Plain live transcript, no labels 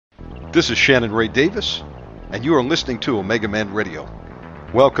This is Shannon Ray Davis, and you are listening to Omegaman Radio.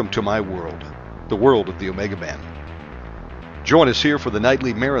 Welcome to my world, the world of the Omegaman. Join us here for the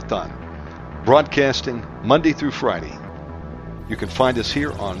nightly marathon, broadcasting Monday through Friday. You can find us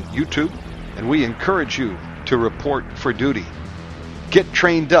here on YouTube, and we encourage you to report for duty. Get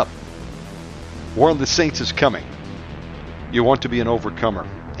trained up. War of the Saints is coming. You want to be an overcomer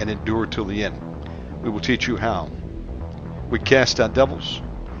and endure till the end. We will teach you how. We cast out devils.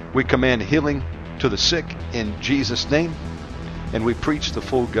 We command healing to the sick in Jesus' name. And we preach the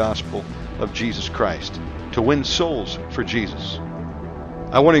full gospel of Jesus Christ to win souls for Jesus.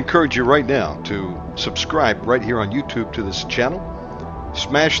 I want to encourage you right now to subscribe right here on YouTube to this channel.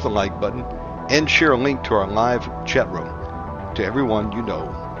 Smash the like button and share a link to our live chat room to everyone you know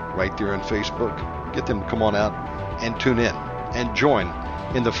right there on Facebook. Get them to come on out and tune in and join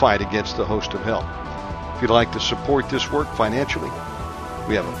in the fight against the host of hell. If you'd like to support this work financially,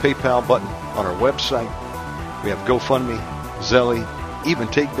 we have a PayPal button on our website. We have GoFundMe, Zelle, even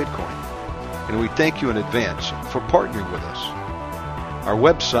take Bitcoin. And we thank you in advance for partnering with us. Our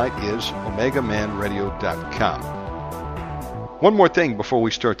website is omegamanradio.com. One more thing before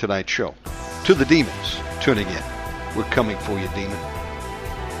we start tonight's show. To the demons tuning in, we're coming for you, demon.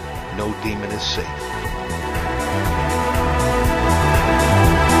 No demon is safe.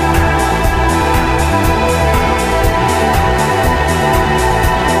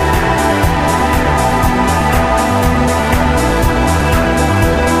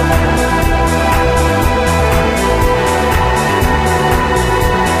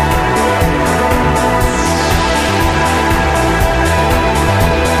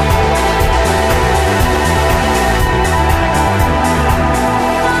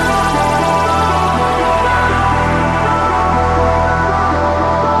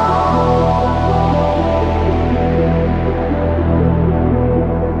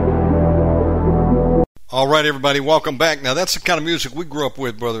 All right, everybody, welcome back. Now, that's the kind of music we grew up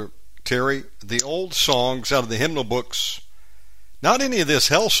with, Brother Terry. The old songs out of the hymnal books. Not any of this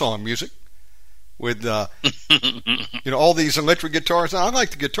hell song music with, all these electric guitars. Now, I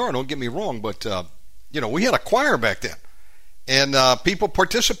like the guitar, don't get me wrong, but, we had a choir back then. And people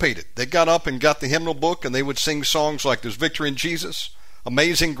participated. They got up and got the hymnal book, and they would sing songs like There's Victory in Jesus,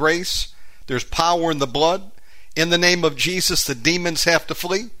 Amazing Grace, There's Power in the Blood, In the Name of Jesus, the Demons Have to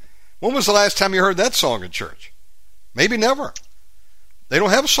Flee. When was the last time you heard that song in church? Maybe never. They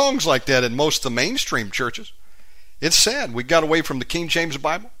don't have songs like that in most of the mainstream churches. It's sad. We got away from the King James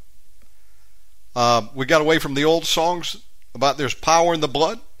Bible. We got away from the old songs about there's power in the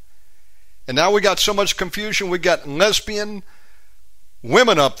blood. And now we got so much confusion. We got lesbian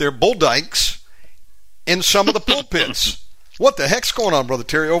women up there, bull dykes, in some of the pulpits. What the heck's going on, Brother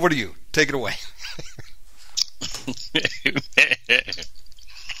Terry? Over to you. Take it away.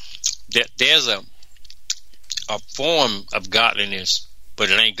 There's a form of godliness, but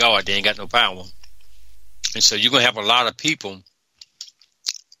it ain't God. They ain't got no power. And so you're going to have a lot of people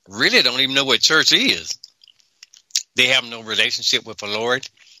really don't even know what church is. They have no relationship with the Lord.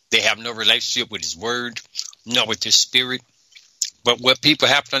 They have no relationship with His Word, nor with His Spirit. But what people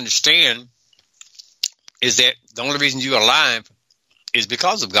have to understand is that the only reason you're alive is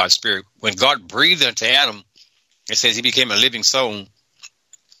because of God's Spirit. When God breathed into Adam, it says he became a living soul.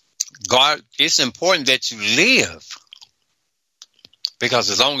 God, it's important that you live,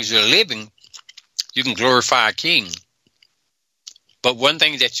 because as long as you're living, you can glorify a King. But one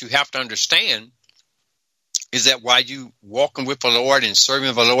thing that you have to understand is that while you walking with the Lord and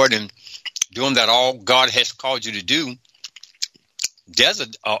serving the Lord and doing that all God has called you to do, there's a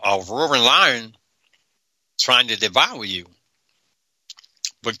roaring lion trying to devour you.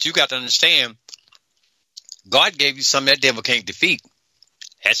 But you got to understand, God gave you something that devil can't defeat.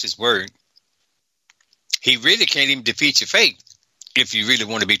 That's His Word. He really can't even defeat your faith if you really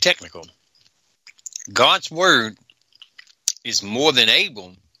want to be technical. God's Word is more than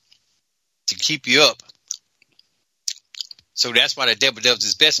able to keep you up. So that's why the devil does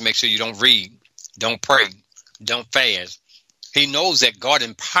his best to make sure you don't read, don't pray, don't fast. He knows that God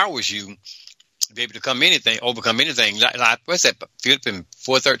empowers you to be able to overcome anything. Like what's that? Philippians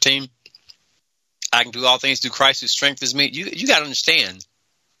 4:13. I can do all things through Christ who strengthens me. You got to understand.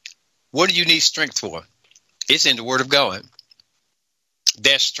 What do you need strength for? It's in the Word of God.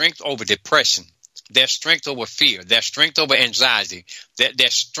 There's strength over depression. There's strength over fear. There's strength over anxiety.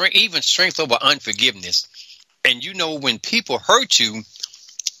 There's strength, even strength over unforgiveness. And when people hurt you,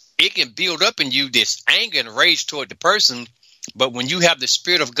 it can build up in you this anger and rage toward the person. But when you have the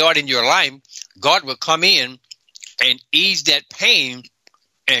Spirit of God in your life, God will come in and ease that pain,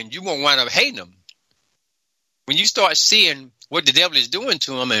 and you won't wind up hating them. When you start seeing what the devil is doing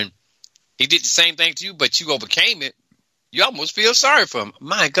to them and he did the same thing to you, but you overcame it, you almost feel sorry for him.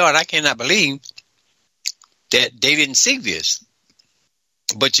 My God, I cannot believe that they didn't see this.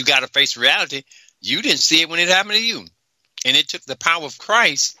 But you got to face reality. You didn't see it when it happened to you. And it took the power of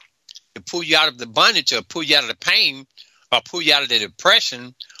Christ to pull you out of the bondage, or pull you out of the pain, or pull you out of the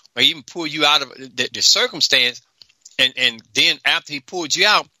depression, or even pull you out of the circumstance. And then after he pulled you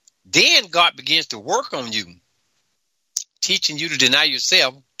out, then God begins to work on you, teaching you to deny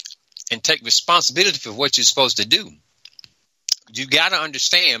yourself and take responsibility for what you're supposed to do. You got to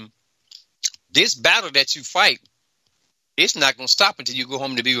understand, this battle that you fight, it's not going to stop until you go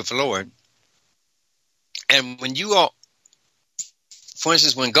home to be with the Lord. And when you are, for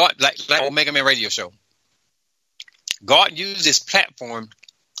instance, when God, like Omegaman radio show, God used this platform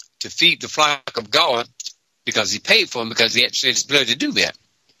to feed the flock of God because he paid for them, because he had shed his blood to do that.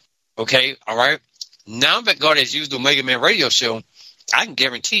 Okay, all right? Now that God has used the Omegaman radio show, I can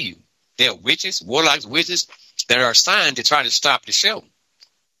guarantee you there are witches, warlocks, witches that are assigned to try to stop the show.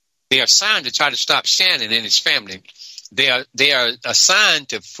 They are assigned to try to stop Shannon and his family. They are assigned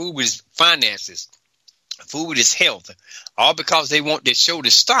to fool with his finances, fool with his health, all because they want this show to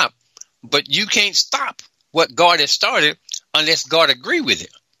stop. But you can't stop what God has started unless God agree with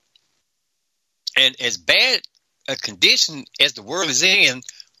it. And as bad a condition as the world is in,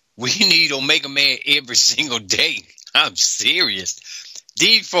 we need Omegaman every single day. I'm serious.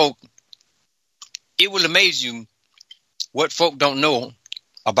 These folk, it will amaze you what folk don't know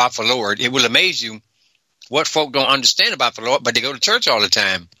about the Lord. It will amaze you what folk don't understand about the Lord, but they go to church all the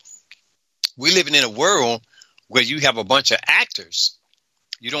time. We're living in a world where you have a bunch of actors.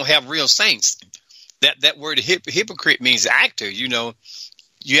 You don't have real saints. That word hypocrite means actor. You know,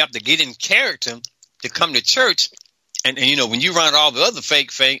 you have to get in character to come to church. And you know, when you run all the other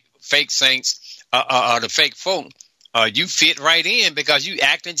fake saints or the fake folk, you fit right in because you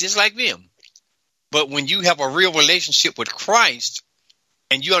acting just like them. But when you have a real relationship with Christ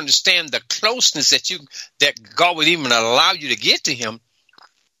and you understand the closeness that God would even allow you to get to him,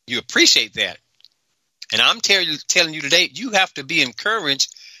 you appreciate that. And I'm telling you today, you have to be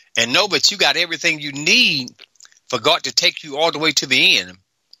encouraged and know that you got everything you need for God to take you all the way to the end.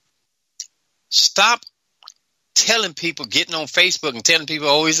 Stop telling people, getting on Facebook and telling people,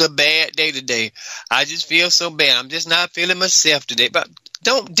 oh, it's a bad day today. I just feel so bad. I'm just not feeling myself today. But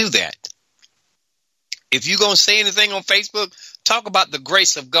don't do that. If you're going to say anything on Facebook, talk about the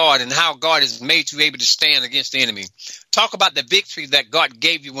grace of God and how God has made you able to stand against the enemy. Talk about the victory that God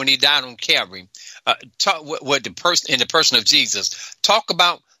gave you when he died on Calvary. Talk what in the person of Jesus. Talk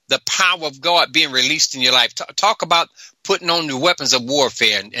about the power of God being released in your life. Talk about putting on the weapons of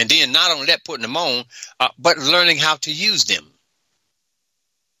warfare, and then not only that, putting them on, but learning how to use them.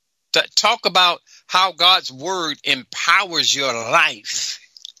 Talk about how God's word empowers your life.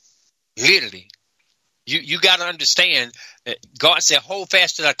 Literally. You got to understand that God said, hold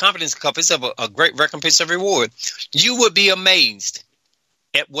fast to thy confidence, because of a great recompense of reward. You would be amazed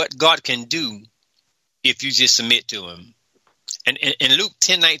at what God can do if you just submit to him. And in Luke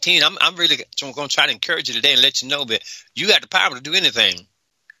 10:19, I'm really going to try to encourage you today and let you know that you got the power to do anything.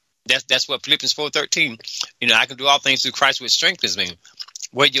 That's what Philippians 4:13. You know, I can do all things through Christ which strengthens me.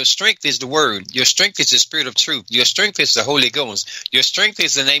 Where your strength is the word. Your strength is the spirit of truth. Your strength is the Holy Ghost. Your strength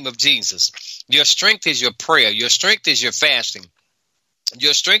is the name of Jesus. Your strength is your prayer. Your strength is your fasting.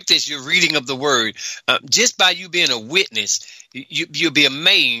 Your strength is your reading of the word. Just by you being a witness, you'll be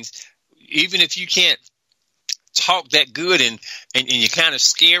amazed. Even if you can't talk that good and you're kind of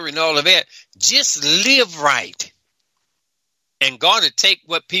scary and all of that, just live right. And God will take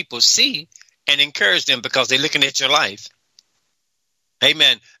what people see and encourage them because they're looking at your life.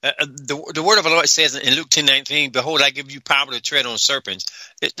 Amen. The word of the Lord says in Luke 10:19, behold, I give you power to tread on serpents.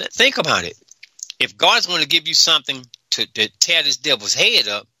 Think about it. If God's going to give you something to tear this devil's head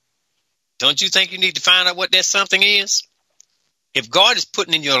up, don't you think you need to find out what that something is? If God is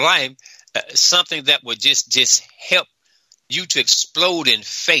putting in your life something that would just help you to explode in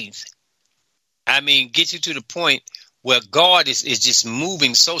faith, I mean, get you to the point where God is just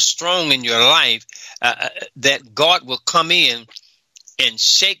moving so strong in your life that God will come in and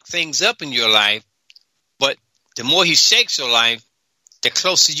shake things up in your life. But the more he shakes your life, the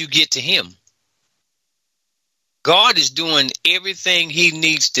closer you get to him. God is doing everything he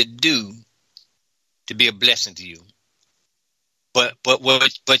needs to do to be a blessing to you. But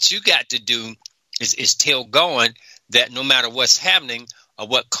what you got to do is tell God that no matter what's happening or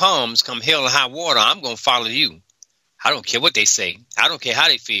what comes, come hell or high water, I'm going to follow you. I don't care what they say. I don't care how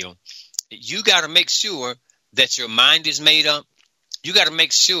they feel. You got to make sure that your mind is made up. You got to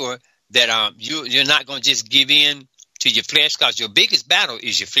make sure that you're not going to just give in to your flesh, because your biggest battle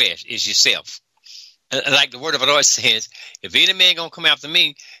is your flesh, is yourself. Like the word of the Lord says, if any man gonna come after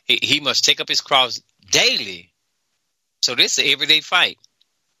me, he must take up his cross daily. So this is an everyday fight.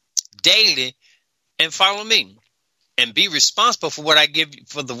 Daily, and follow me. And be responsible for what I give you,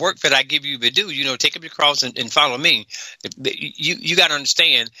 for the work that I give you to do. You know, take up your cross and follow me. You got to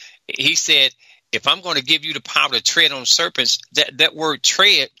understand, he said, if I'm going to give you the power to tread on serpents, that word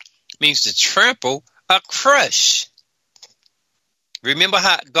tread means to trample or crush. Remember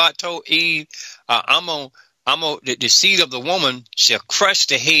how God told Eve, the seed of the woman shall crush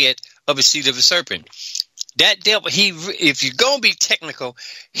the head of the seed of the serpent. That devil, if you're going to be technical,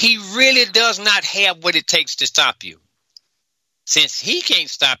 he really does not have what it takes to stop you. Since he can't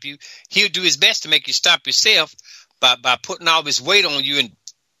stop you, he'll do his best to make you stop yourself by putting all this weight on you and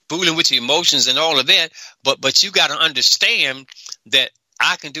fooling with your emotions and all of that. But you got to understand that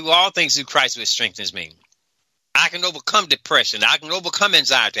I can do all things through Christ which strengthens me. I can overcome depression. I can overcome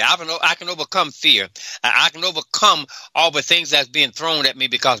anxiety. I can overcome fear. I can overcome all the things that's being thrown at me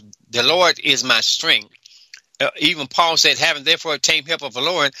because the Lord is my strength. Even Paul said, having therefore obtained help of the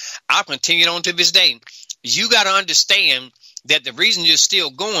Lord, I'll continue on to this day. You got to understand that the reason you're still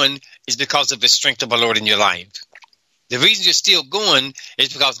going is because of the strength of the Lord in your life. The reason you're still going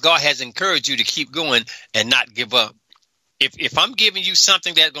is because God has encouraged you to keep going and not give up. If I'm giving you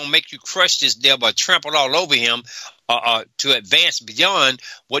something that's going to make you crush this devil or trample all over him to advance beyond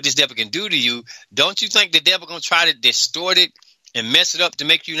what this devil can do to you, don't you think the devil going to try to distort it and mess it up to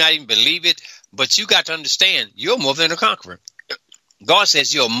make you not even believe it? But you got to understand, you're more than a conqueror. God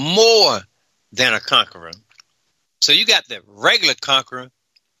says you're more than a conqueror. So you got the regular conqueror,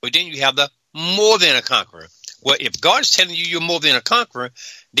 but then you have the more than a conqueror. Well, if God is telling you you're more than a conqueror,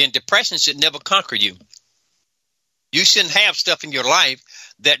 then depression should never conquer you. You shouldn't have stuff in your life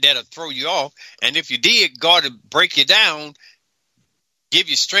that'll throw you off. And if you did, God will break you down, give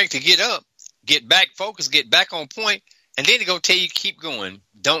you strength to get up, get back focused, get back on point, and then He's going to tell you keep going.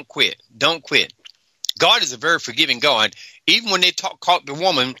 Don't quit. Don't quit. God is a very forgiving God. Even when they caught the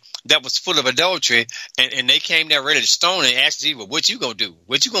woman that was full of adultery and they came there ready to stone and asked Jesus, well, what you going to do?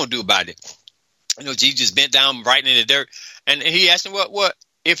 What you going to do about it? You know, Jesus bent down right in the dirt. And he asked him, what?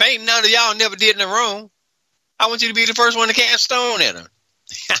 If ain't none of y'all never did nothing wrong, I want you to be the first one to cast stone at her.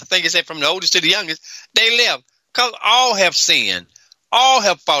 I think it said from the oldest to the youngest, they left. Because all have sinned. All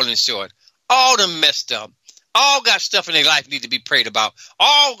have fallen short. All them messed up. All got stuff in their life need to be prayed about.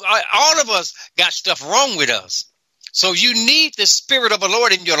 All of us got stuff wrong with us. So you need the Spirit of the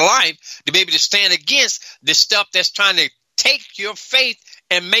Lord in your life to be able to stand against the stuff that's trying to take your faith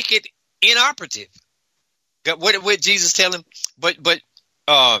and make it inoperative. What did Jesus tell him? But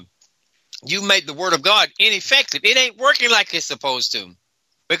you made the word of God ineffective. It ain't working like it's supposed to.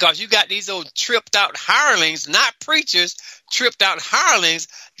 Because you got these old tripped out hirelings, not preachers, tripped out hirelings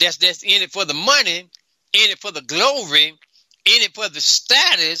that's in it for the money, in it for the glory, in it for the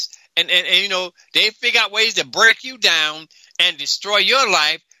status, and you know, they figure out ways to break you down and destroy your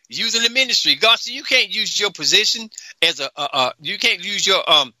life using the ministry. God said you can't use your position as you can't use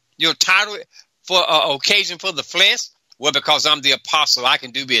your title for occasion for the flesh. Well, because I'm the apostle, I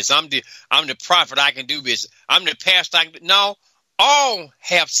can do this. I'm the prophet, I can do this. I'm the pastor, I can do. No, all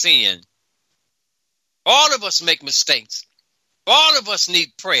have sinned. All of us make mistakes. All of us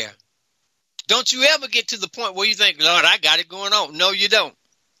need prayer. Don't you ever get to the point where you think, Lord, I got it going on. No, you don't.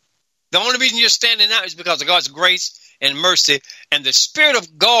 The only reason you're standing out is because of God's grace and mercy, and the Spirit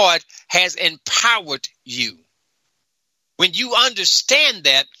of God has empowered you. When you understand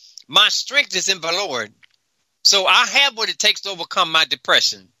that, my strength is in the Lord. So I have what it takes to overcome my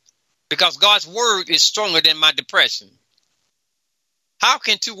depression because God's word is stronger than my depression. How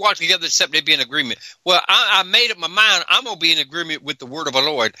can two walk together except they be in agreement? Well, I made up my mind. I'm going to be in agreement with the word of the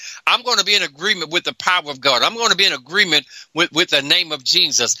Lord. I'm going to be in agreement with the power of God. I'm going to be in agreement with the name of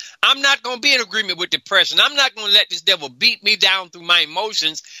Jesus. I'm not going to be in agreement with depression. I'm not going to let this devil beat me down through my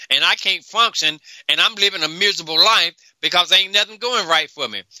emotions and I can't function and I'm living a miserable life because ain't nothing going right for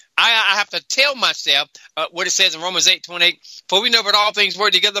me. I have to tell myself what it says in Romans 8:28, for we know that all things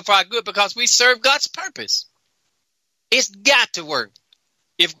work together for our good because we serve God's purpose. It's got to work.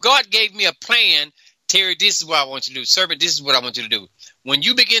 If God gave me a plan, Terry, this is what I want you to do. Servant, this is what I want you to do. When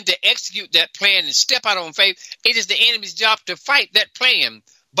you begin to execute that plan and step out on faith, it is the enemy's job to fight that plan.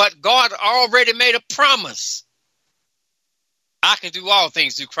 But God already made a promise. I can do all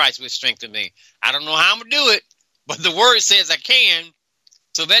things through Christ which strengthens me. I don't know how I'm going to do it, but the word says I can.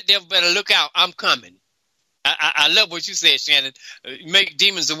 So that devil better look out. I'm coming. I love what you said, Shannon. Make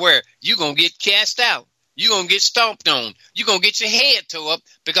demons aware. You're going to get cast out. you're going to get stomped on. You're going to get your head tore up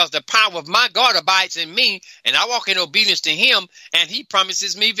because the power of my God abides in me, and I walk in obedience to him, and he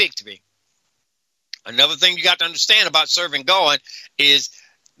promises me victory. Another thing you got to understand about serving God is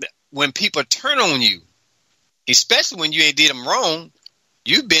when people turn on you, especially when you ain't did them wrong,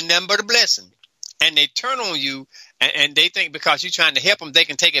 you've been nothing but a blessing. And they turn on you, and they think because you're trying to help them, they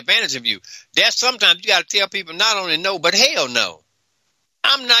can take advantage of you. That's sometimes you got to tell people not only no, but hell no.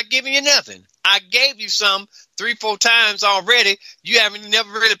 I'm not giving you nothing. I gave you some 3-4 times already. You haven't never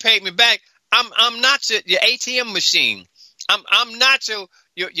really paid me back. I'm not your ATM machine. I'm not your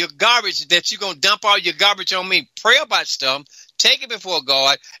garbage that you're going to dump all your garbage on me. Pray about stuff. Take it before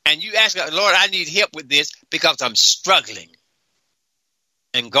God, and you ask God, Lord, I need help with this because I'm struggling.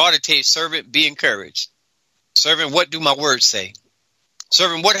 And God will tell you, servant, be encouraged. Servant, what do my words say?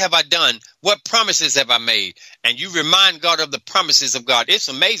 Servant, what have I done? What promises have I made? And you remind God of the promises of God. It's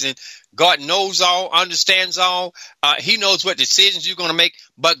amazing. God knows all, understands all. He knows what decisions you're going to make,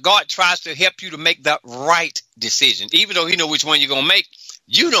 but God tries to help you to make the right decision. Even though he knows which one you're going to make,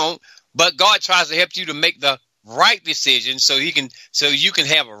 you don't, but God tries to help you to make the right decision so you can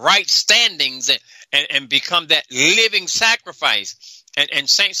have right standings and become that living sacrifice. And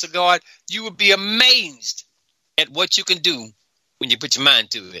saints of God, you will be amazed at what you can do when you put your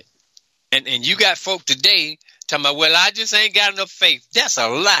mind to it. And you got folk today talking about, well, I just ain't got enough faith. That's a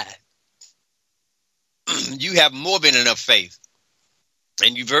lie. You have more than enough faith.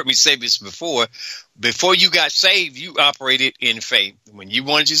 And you've heard me say this before. Before you got saved, you operated in faith. When you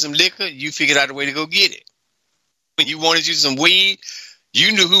wanted you some liquor, you figured out a way to go get it. When you wanted you some weed,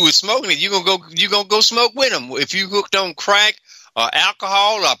 you knew who was smoking it. You're gonna go smoke with them. If you hooked on crack or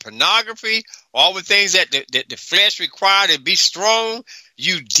alcohol or pornography, all the things that the flesh required to be strong,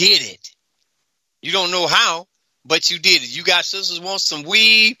 you did it. You don't know how, but you did it. You got sisters want some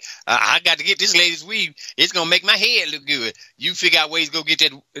weed. I got to get this lady's weed. It's going to make my head look good. You figure out ways to go get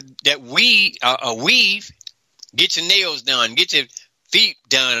that weed, a weave, get your nails done, get your feet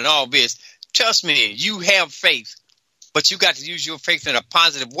done and all this. Trust me, you have faith, but you got to use your faith in a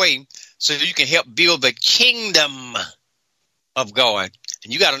positive way so that you can help build the kingdom of God.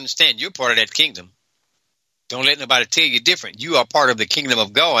 And you got to understand, you're part of that kingdom. Don't let nobody tell you different. You are part of the kingdom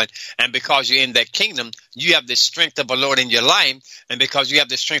of God. And because you're in that kingdom, you have the strength of the Lord in your life. And because you have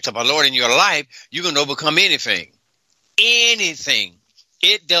the strength of the Lord in your life, you can overcome anything. Anything.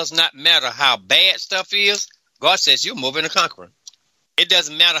 It does not matter how bad stuff is. God says you're more than a conqueror. It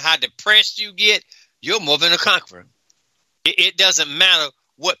doesn't matter how depressed you get. You're more than a conqueror. It doesn't matter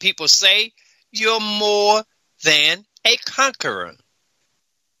what people say. You're more than a conqueror.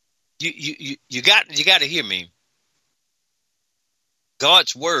 You got to hear me.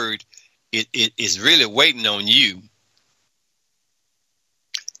 God's word is really waiting on you.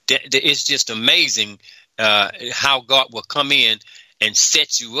 It's just amazing how God will come in and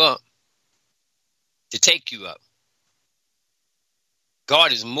set you up to take you up.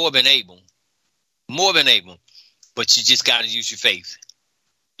 God is more than able, but you just got to use your faith.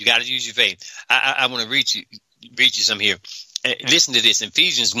 You got to use your faith. I want to read you some here. Listen to this. In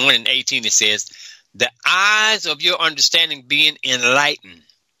Ephesians 1:18, it says, the eyes of your understanding being enlightened,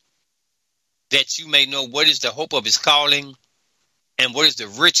 that you may know what is the hope of his calling and what is the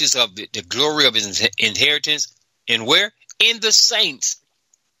riches of the glory of his inheritance. And where? In the saints.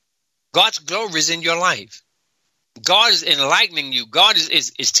 God's glory is in your life. God is enlightening you. God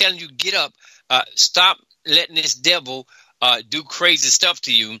is telling you, get up, stop letting this devil do crazy stuff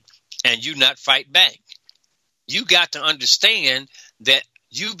to you and you not fight back. You got to understand that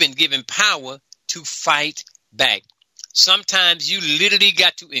you've been given power to fight back. Sometimes you literally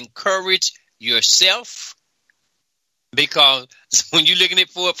got to encourage yourself, because when you're looking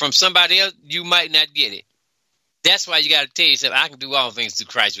for it from somebody else, you might not get it. That's why you got to tell yourself, I can do all things through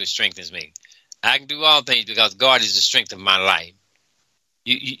Christ which strengthens me. I can do all things because God is the strength of my life.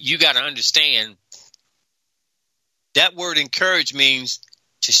 You got to understand that word encourage means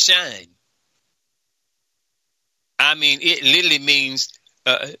to shine. I mean, it literally means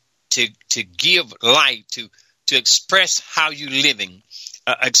to give light, to express how you're living,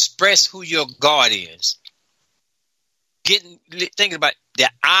 express who your God is. Thinking about the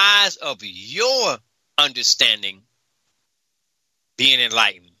eyes of your understanding being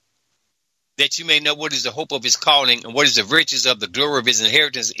enlightened, that you may know what is the hope of his calling and what is the riches of the glory of his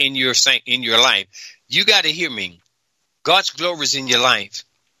inheritance in your life. You got to hear me. God's glory is in your life.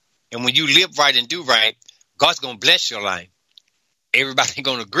 And when you live right and do right, God's going to bless your life. Everybody ain't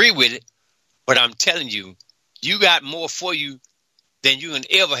going to agree with it, but I'm telling you, you got more for you than you can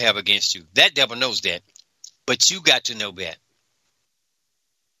ever have against you. That devil knows that, but you got to know that.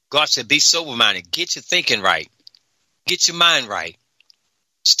 God said, be sober-minded. Get your thinking right. Get your mind right.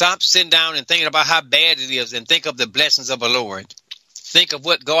 Stop sitting down and thinking about how bad it is and think of the blessings of the Lord. Think of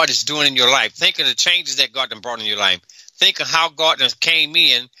what God is doing in your life. Think of the changes that God has brought in your life. Think of how God has came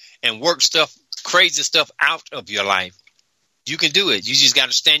in and worked stuff, crazy stuff out of your life. You can do it. You just got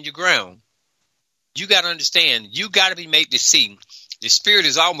to stand your ground. You got to understand. You got to be made to see. The Spirit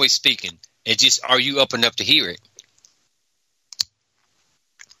is always speaking. It's just, are you up enough to hear it?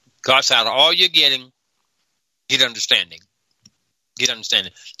 God said, out of all you're getting, get understanding. Get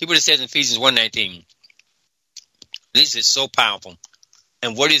understanding. Look what it says in Ephesians 1:19. This is so powerful.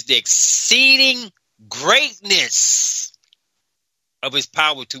 And what is the exceeding greatness of his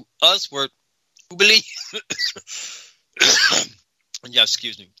power to us who believe? Yeah,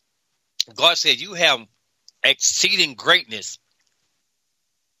 excuse me. God said you have exceeding greatness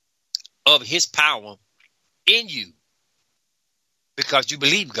of his power in you because you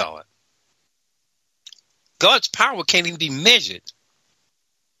believe God. God's power can't even be measured.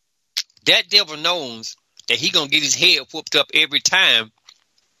 That devil knows that he's going to get his head whooped up every time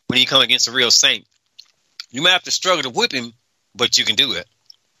when he come against a real saint. You might have to struggle to whip him, but you can do it.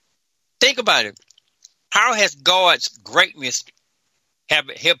 Think about it. How has God's greatness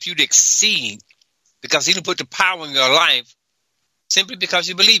helped you to exceed? Because he didn't put the power in your life simply because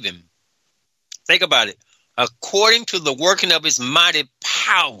you believe him. Think about it. According to the working of his mighty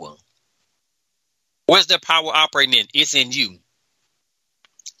power. Where's that power operating in? It's in you.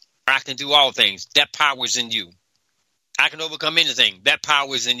 I can do all things. That power is in you. I can overcome anything. That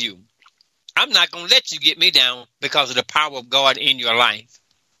power is in you. I'm not going to let you get me down because of the power of God in your life.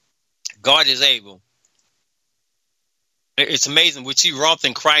 God is able. It's amazing what he wrought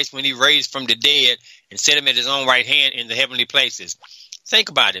in Christ when he raised from the dead and set him at his own right hand in the heavenly places. Think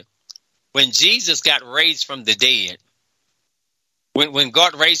about it. When Jesus got raised from the dead, when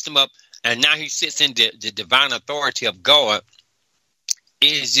God raised him up and now he sits in the divine authority of God,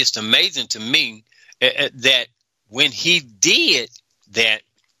 it is just amazing to me that when he did that,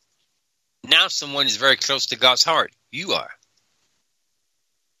 now someone is very close to God's heart. You are.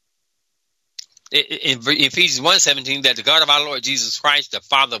 In Ephesians 1:17, that the God of our Lord Jesus Christ, the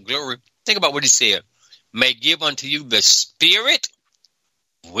Father of glory, think about what he said, may give unto you the spirit,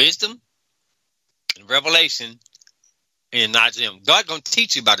 wisdom, and revelation in knowledge of him. God going to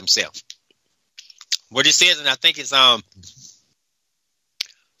teach you about himself. What it says, and I think it's John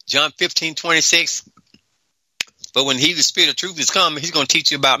 15:26. But when he, the Spirit of truth, is come, he's going to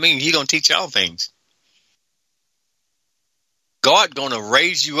teach you about me. He's going to teach you all things. God going to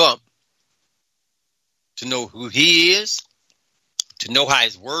raise you up to know who he is, to know how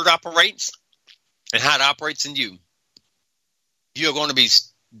his word operates, and how it operates in you. You're going to be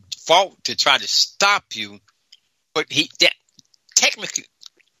fought to try to stop you, but technically,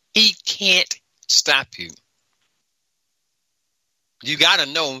 he can't stop you. You got to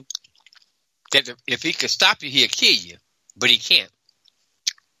know that if he could stop you, he'll kill you, but he can't.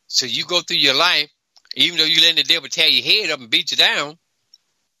 So you go through your life, even though you let the devil tear your head up and beat you down,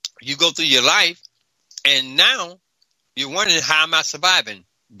 you go through your life, and now you're wondering, how am I surviving?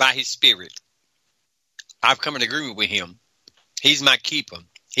 By his Spirit. I've come in agreement with him. He's my keeper.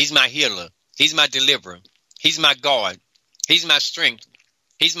 He's my healer. He's my deliverer. He's my God. He's my strength.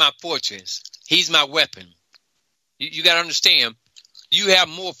 He's my fortress. He's my weapon. You got to understand, you have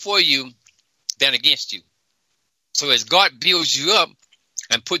more for you than against you. So as God builds you up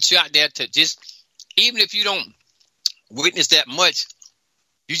and puts you out there to just, even if you don't witness that much,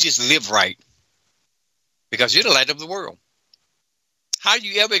 you just live right. Because you're the light of the world. How do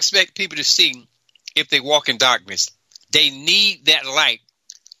you ever expect people to see if they walk in darkness? They need that light.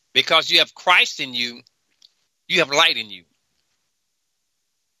 Because you have Christ in you, you have light in you.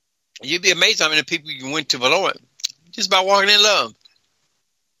 You'd be amazed how many people you went to the Lord just by walking in love.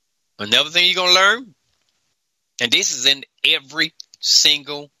 Another thing you're going to learn, and this is in every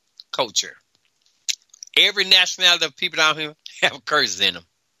single culture. Every nationality of people down here have curses in them.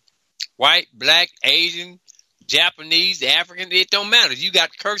 White, black, Asian, Japanese, African, it don't matter. You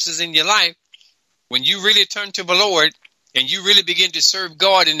got curses in your life. When you really turn to the Lord and you really begin to serve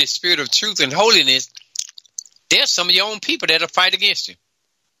God in the spirit of truth and holiness, there's some of your own people that'll fight against you.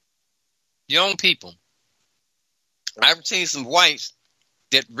 Your own people. I've seen some whites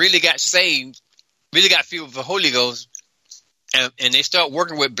that really got saved, really got filled with the Holy Ghost, and they start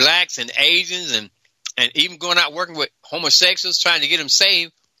working with blacks and Asians and even going out working with homosexuals, trying to get them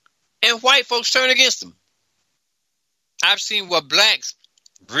saved, and white folks turn against them. I've seen where blacks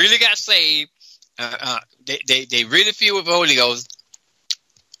really got saved, they really filled with the Holy Ghost,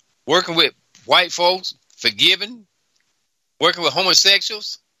 working with white folks, forgiving, working with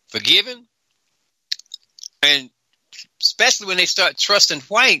homosexuals, forgiven. And especially when they start trusting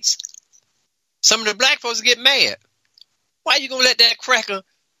whites, some of the black folks get mad. Why are you going to let that cracker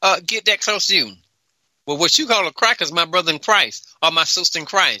get that close to you? Well, what you call a cracker is my brother in Christ or my sister in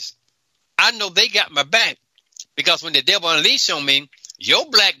Christ. I know they got my back because when the devil unleashed on me, your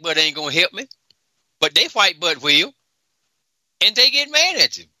black butt ain't going to help me, but they white butt will. And they get mad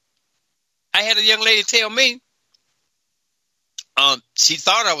at you. I had a young lady tell me, she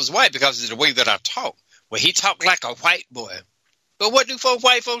thought I was white because of the way that I talk. Well, he talked like a white boy. But what do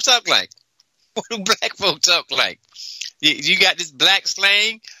white folks talk like? What do black folks talk like? You got this black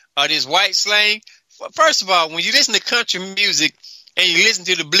slang or this white slang. First of all, when you listen to country music and you listen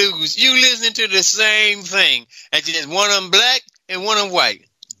to the blues, you listening to the same thing. And just one of them black and one of them white.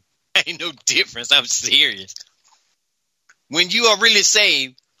 Ain't no difference. I'm serious. When you are really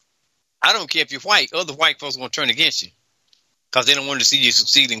saved, I don't care if you're white. Other white folks are going to turn against you because they don't want to see you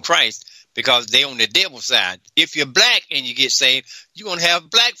succeed in Christ because they on the devil's side. If you're black and you get saved, you're going to have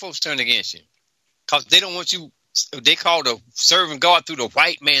black folks turn against you because they don't want you. They call the serving God through the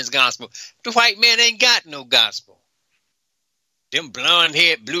white man's gospel. The white man ain't got no gospel. Them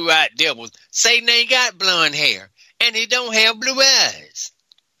blonde-haired, blue-eyed devils. Satan ain't got blonde hair, and he don't have blue eyes.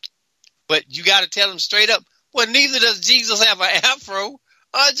 But you got to tell them straight up, well, neither does Jesus have an afro or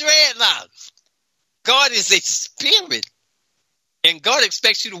dreadlocks. God is a spirit, and God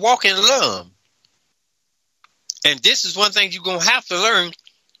expects you to walk in love. And this is one thing you're going to have to learn.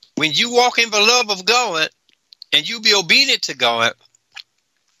 When you walk in the love of God and you be obedient to God,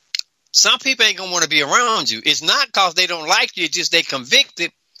 some people ain't going to want to be around you. It's not because they don't like you. It's just they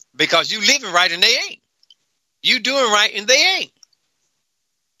convicted because you living right and they ain't. You doing right and they ain't.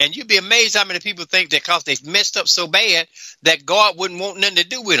 And you'd be amazed how many people think that because they've messed up so bad that God wouldn't want nothing to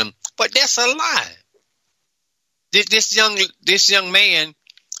do with them. But that's a lie. This young man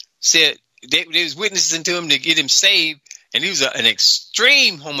said they was witnessing to him to get him saved, and he was an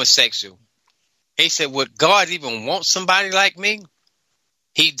extreme homosexual. He said, would God even want somebody like me?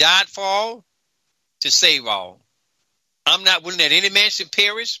 He died for all to save all. I'm not willing that any man should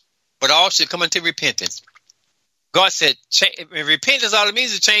perish, but all should come unto repentance. God said, repentance, all it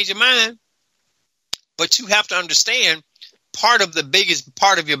means is change your mind. But you have to understand, part of the biggest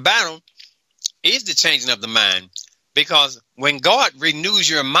part of your battle is the changing of the mind. Because when God renews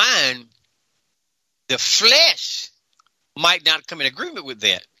your mind, the flesh might not come in agreement with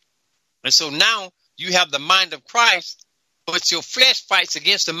that. And so now you have the mind of Christ, but your flesh fights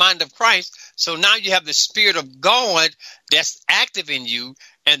against the mind of Christ. So now you have the Spirit of God that's active in you,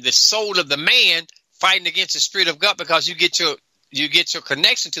 and the soul of the man fighting against the Spirit of God, because you get your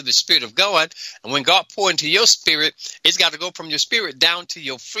connection to the Spirit of God. And when God pours into your spirit, it's got to go from your spirit down to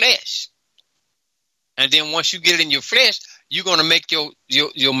your flesh. And then once you get it in your flesh, you're going to make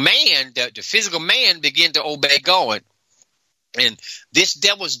your man, the physical man, begin to obey God. And this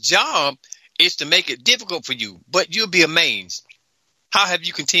devil's job is to make it difficult for you. But you'll be amazed. How have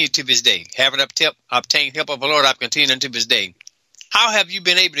you continued to this day? Having obtained help of the Lord, I've continued unto this day. How have you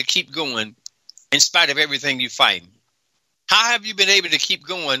been able to keep going in spite of everything you fight? How have you been able to keep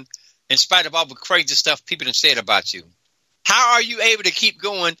going in spite of all the crazy stuff people have said about you? How are you able to keep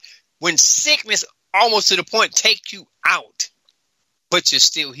going when sickness almost to the point take you out, but you're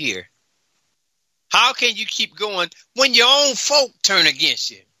still here? How can you keep going when your own folk turn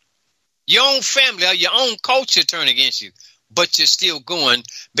against you? Your own family or your own culture turn against you, but you're still going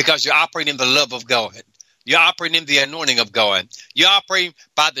because you're operating in the love of God. You're operating in the anointing of God. You're operating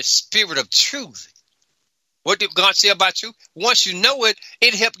by the Spirit of truth. What did God say about you? Once you know it,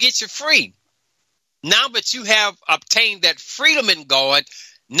 it helps get you free. Now that you have obtained that freedom in God,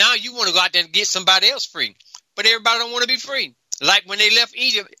 now you want to go out there and get somebody else free. But everybody don't want to be free. Like when they left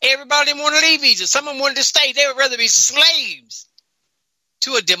Egypt, everybody didn't want to leave Egypt. Some of them wanted to stay. They would rather be slaves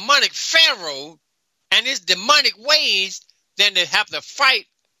to a demonic Pharaoh and his demonic ways than to have to fight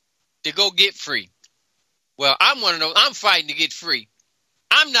to go get free. Well, I'm one of those. I'm fighting to get free.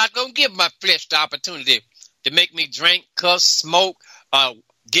 I'm not going to give my flesh the opportunity to make me drink, cuss, smoke,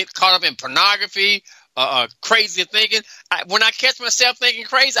 get caught up in pornography, crazy thinking. When I catch myself thinking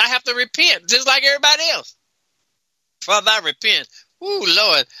crazy, I have to repent, just like everybody else. Father, I repent. Ooh,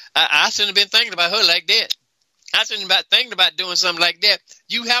 Lord, I shouldn't have been thinking about her like that. I shouldn't have been thinking about doing something like that.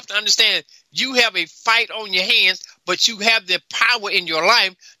 You have to understand, you have a fight on your hands, but you have the power in your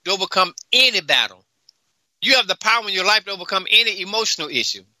life to overcome any battle. You have the power in your life to overcome any emotional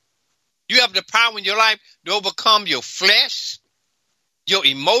issue. You have the power in your life to overcome your flesh, your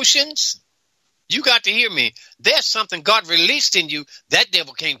emotions. You got to hear me. There's something God released in you that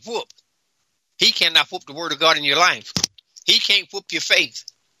devil can't whoop. He cannot whoop the word of God in your life. He can't whoop your faith.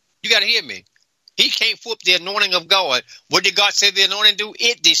 You got to hear me. He can't whoop the anointing of God. What did God say the anointing do?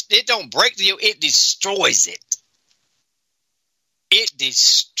 It don't break the yoke. It destroys it. It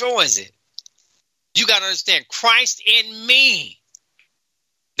destroys it. You got to understand, Christ in me.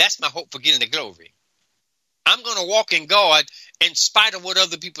 That's my hope for getting the glory. I'm going to walk in God in spite of what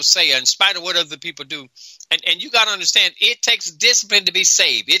other people say, in spite of what other people do. And you got to understand, it takes discipline to be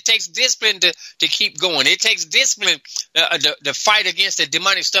saved. It takes discipline to keep going. It takes discipline to fight against the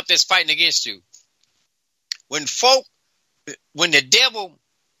demonic stuff that's fighting against you. When the devil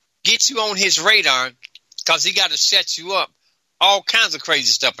gets you on his radar, because he got to set you up, all kinds of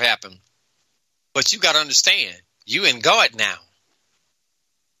crazy stuff happen. But you got to understand, you in God now.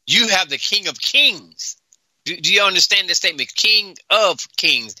 You have the King of Kings. Do you understand the statement? King of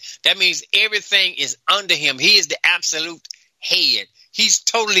Kings. That means everything is under him. He is the absolute head. He's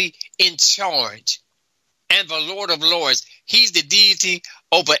totally in charge. And the Lord of Lords. He's the deity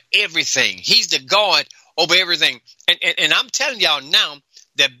over everything. He's the God over everything. And I'm telling y'all now,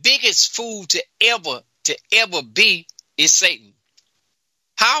 the biggest fool to ever be is Satan.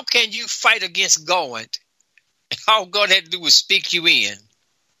 How can you fight against God? All God had to do was speak you in.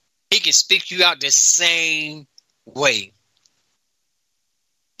 He can speak you out the same way.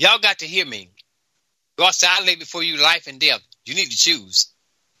 Y'all got to hear me. God said, I lay before you life and death. You need to choose.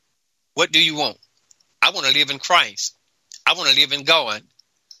 What do you want? I want to live in Christ. I want to live in God.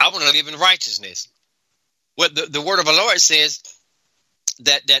 I want to live in righteousness. What the word of the Lord says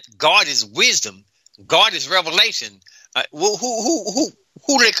that God is wisdom. God is revelation.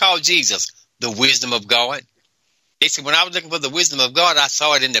 Who they call Jesus? The wisdom of God. They said, when I was looking for the wisdom of God, I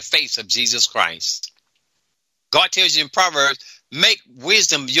saw it in the face of Jesus Christ. God tells you in Proverbs, make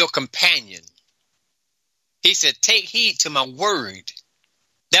wisdom your companion. He said, take heed to my word.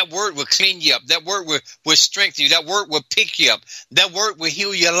 That word will clean you up. That word will strengthen you. That word will pick you up. That word will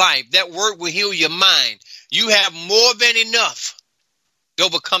heal your life. That word will heal your mind. You have more than enough to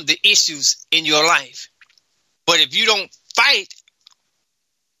overcome the issues in your life. But if you don't fight,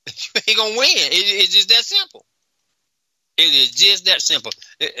 you ain't going to win. It's just that simple. It is just that simple.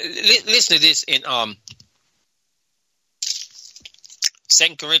 Listen to this in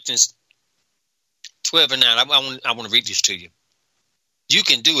 2 Corinthians 12 and 9. I want to read this to you. You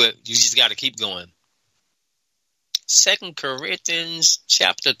can do it. You just got to keep going. 2 Corinthians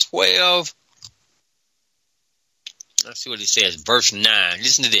chapter 12. Let's see what it says. Verse 9.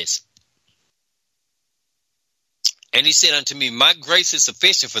 Listen to this. And he said unto me, my grace is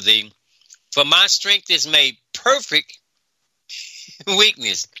sufficient for thee, for my strength is made perfect in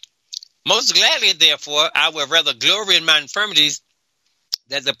weakness. Most gladly, therefore, I will rather glory in my infirmities,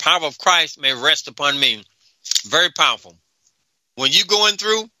 that the power of Christ may rest upon me. Very powerful. When you're going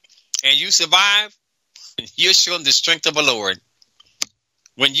through and you survive, you're showing the strength of the Lord.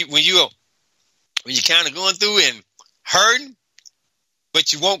 When you're kind of going through and hurting,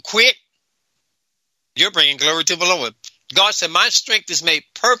 but you won't quit, you're bringing glory to the Lord. God said, my strength is made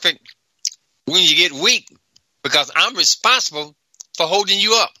perfect when you get weak, because I'm responsible for holding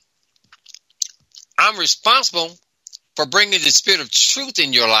you up. I'm responsible for bringing the spirit of truth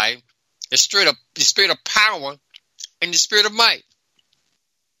in your life, the spirit of power, and the spirit of might.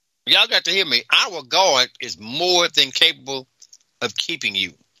 Y'all got to hear me. Our God is more than capable of keeping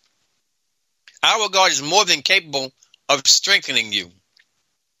you. Our God is more than capable of strengthening you.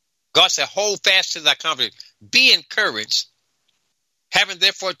 God said, hold fast to thy confidence. Be encouraged. Having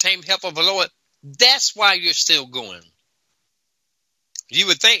therefore obtained help of the Lord, that's why you're still going. You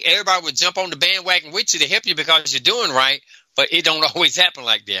would think everybody would jump on the bandwagon with you to help you because you're doing right, but it don't always happen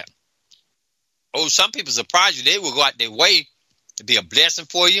like that. Oh, some people surprise you. They will go out their way to be a blessing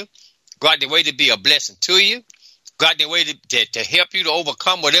for you, go out their way to be a blessing to you, go out their way to help you to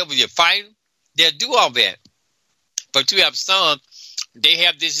overcome whatever you're fighting. They'll do all that. But you have some, they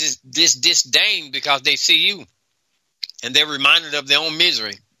have this disdain because they see you, and they're reminded of their own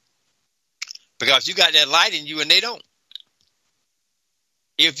misery because you got that light in you and they don't.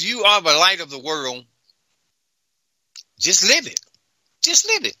 If you are the light of the world, just live it. Just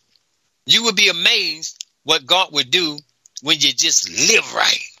live it. You would be amazed what God would do when you just live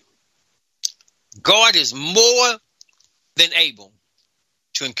right. God is more than able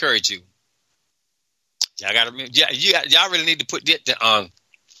to encourage you. Y'all really need to put that on.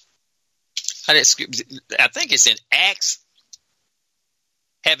 I think it's in Acts.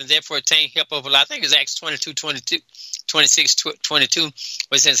 Having therefore attained help over, I think it's Acts 26, 22, where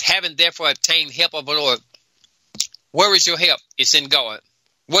it says, having therefore obtained help of the Lord. Where is your help? It's in God.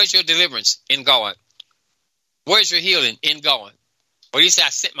 Where's your deliverance? In God. Where's your healing? In God. Well, he said, I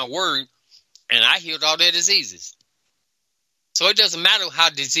sent my word and I healed all their diseases. So it doesn't matter how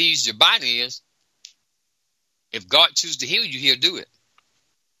diseased your body is. If God chooses to heal you, he'll do it.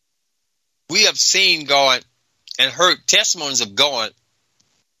 We have seen God and heard testimonies of God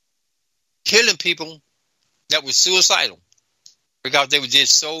healing people that were suicidal because they were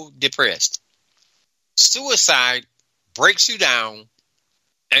just so depressed. Suicide breaks you down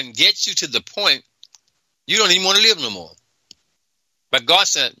and gets you to the point you don't even want to live no more. But God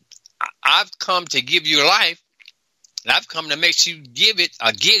said, I've come to give you life, and I've come to make you give it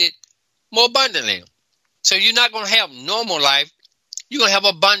or get it more abundantly. So you're not going to have normal life. You're going to have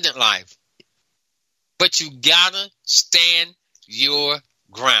abundant life. But you got to stand your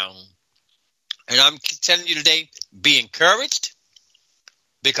ground. And I'm telling you today, be encouraged,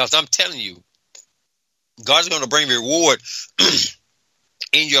 because I'm telling you, God's going to bring reward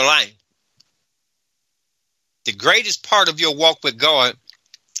in your life. The greatest part of your walk with God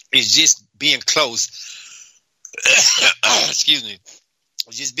is just being close. Excuse me.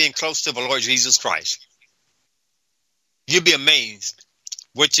 Just being close to the Lord Jesus Christ. You'll be amazed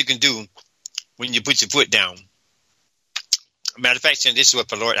what you can do when you put your foot down. Matter of fact, this is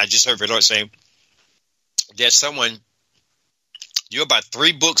what I just heard the Lord say. There's someone, you're about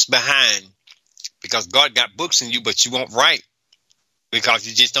 3 books behind because God got books in you, but you won't write because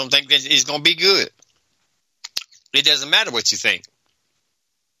you just don't think that it's going to be good. It doesn't matter what you think.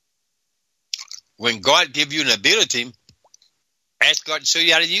 When God gives you an ability, ask God to show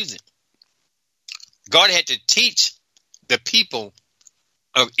you how to use it. God had to teach the people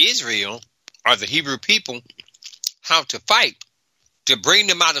of Israel, or the Hebrew people, how to fight, to bring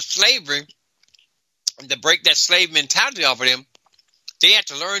them out of slavery, and to break that slave mentality off of them. They had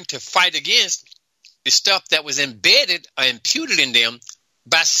to learn to fight against the stuff that was embedded or imputed in them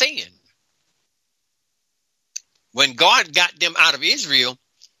by sin. When God got them out of Israel,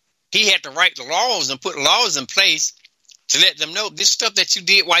 he had to write the laws and put laws in place to let them know this stuff that you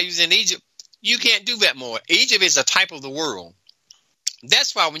did while you was in Egypt, you can't do that more. Egypt is a type of the world.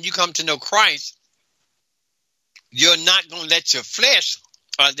 That's why when you come to know Christ, you're not going to let your flesh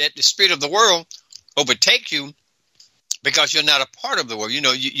or that the spirit of the world overtake you, because you're not a part of the world. You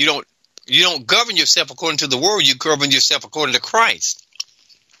know, you don't govern yourself according to the world. You govern yourself according to Christ.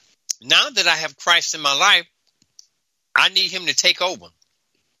 Now that I have Christ in my life, I need him to take over.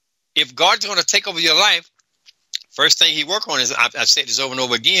 If God's going to take over your life, first thing he work on is, I've said this over and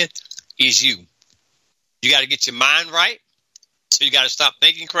over again, is you. You got to get your mind right. So you got to stop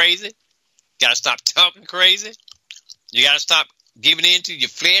thinking crazy. You got to stop talking crazy. You got to stop giving in to your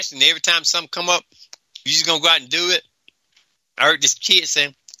flesh. And every time something come up, you're just going to go out and do it. I heard this kid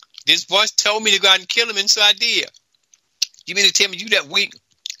saying, this voice told me to go out and kill him, and so I did. You mean to tell me you that weak,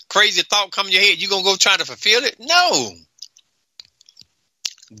 crazy thought come in your head, you're going to go try to fulfill it? No.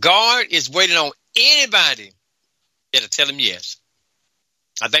 God is waiting on anybody that'll tell him yes.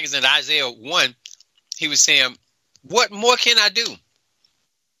 I think it's in Isaiah 1. He was saying, what more can I do?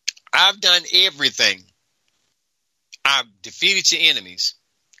 I've done everything. I've defeated your enemies.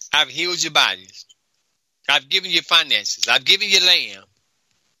 I've healed your bodies. I've given you finances. I've given you land.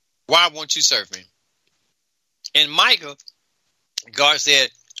 Why won't you serve me? In Micah, God said,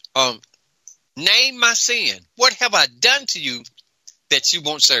 name my sin. What have I done to you that you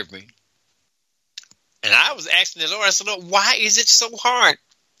won't serve me? And I was asking the Lord, I said, Lord, why is it so hard?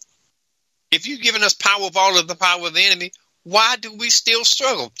 If you've given us power of all of the power of the enemy, why do we still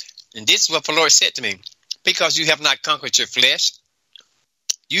struggle? And this is what the Lord said to me. Because you have not conquered your flesh.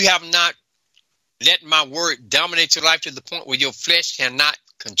 You have not let my word dominate your life to the point where your flesh cannot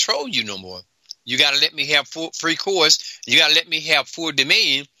control you no more. You got to let me have free course. You got to let me have full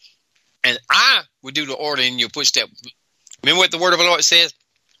dominion. And I will do the order in your footstep. Remember what the word of the Lord says?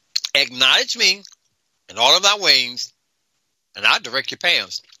 Acknowledge me in all of thy ways, and I'll direct your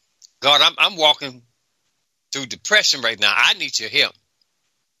paths. God, I'm walking through depression right now. I need your help.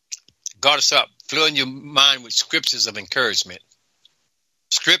 God will start flooding your mind with scriptures of encouragement.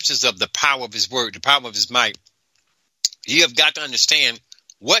 Scriptures of the power of his word, the power of his might. You have got to understand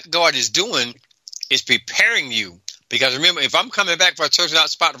what God is doing is preparing you. Because remember, if I'm coming back for a church without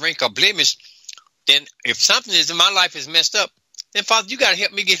spot, wrinkle, or blemish, then if something is in my life is messed up, then Father, you got to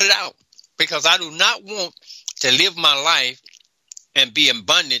help me get it out. Because I do not want to live my life and be in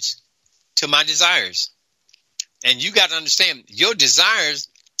bondage to my desires. And you got to understand, your desires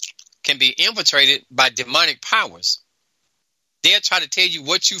can be infiltrated by demonic powers. They'll try to tell you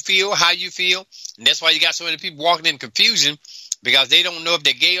what you feel, how you feel. And that's why you got so many people walking in confusion, because they don't know if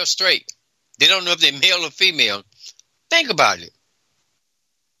they're gay or straight. They don't know if they're male or female. Think about it.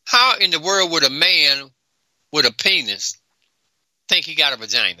 How in the world would a man with a penis think he got a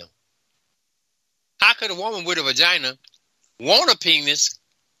vagina? How could a woman with a vagina want a penis,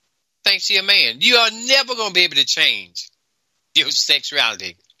 thanks to your man. You are never going to be able to change your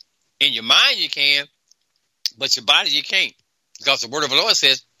sexuality. In your mind you can, but your body you can't. Because the word of the Lord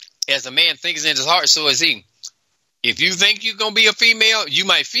says, as a man thinks in his heart, so is he. If you think you're going to be a female, you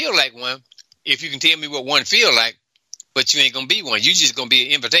might feel like one. If you can tell me what one feel like, but you ain't going to be one. You're just going to be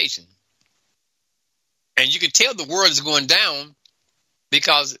an invitation. And you can tell the world is going down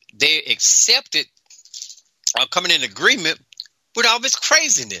because they accepted or coming in agreement with all this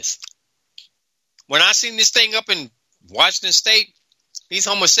craziness. When I seen this thing up in Washington State, these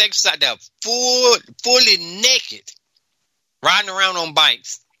homosexuals out there fully naked, riding around on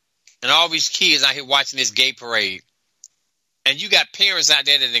bikes, and all these kids out here watching this gay parade. And you got parents out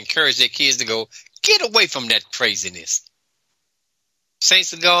there that encourage their kids to go, get away from that craziness.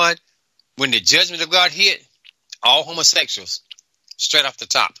 Saints of God, when the judgment of God hit, all homosexuals, straight off the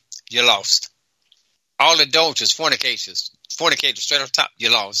top, you're lost. All adulterers, fornicators, straight off the top,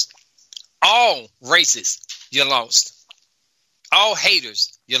 you're lost. All races, you're lost. All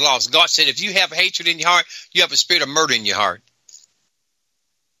haters, you're lost. God said if you have hatred in your heart, you have a spirit of murder in your heart.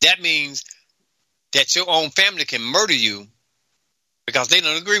 That means that your own family can murder you because they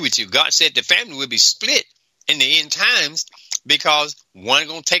don't agree with you. God said the family will be split in the end times because one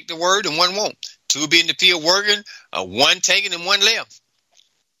going to take the word and one won't. Two will be in the field working, one taking and one left.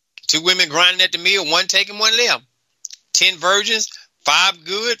 Two women grinding at the mill, one taking, one left. 10 virgins, 5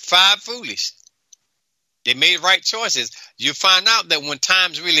 good, 5 foolish. They made right choices. You find out that when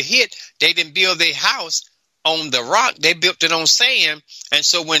times really hit, they didn't build their house on the rock. They built it on sand. And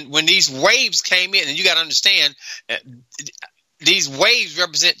so when these waves came in, and you got to understand, these waves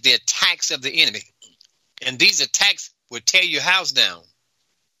represent the attacks of the enemy. And these attacks would tear your house down.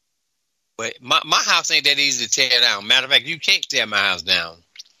 But my house ain't that easy to tear down. Matter of fact, you can't tear my house down.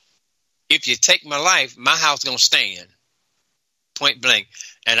 If you take my life, my house going to stand. Point blank.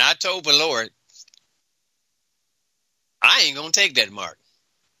 And I told the Lord, I ain't going to take that mark.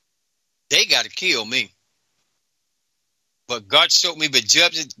 They got to kill me. But God showed me the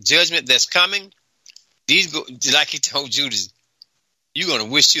judgment that's coming. Like he told Judas, you're going to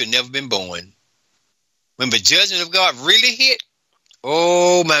wish you had never been born. When the judgment of God really hit,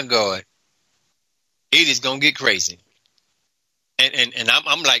 oh my God, it is going to get crazy. And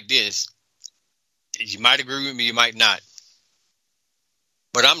I'm like this. You might agree with me, you might not.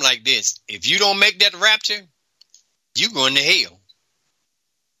 But I'm like this. If you don't make that rapture, you're going to hell.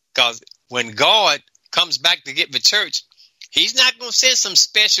 Because when God comes back to get the church, he's not going to send some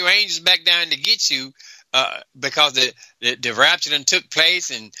special angels back down to get you because the rapture done took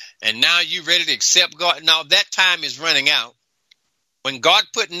place and now you ready to accept God. Now that time is running out. When God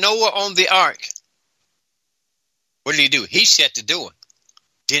put Noah on the ark, what did he do? He shut the door.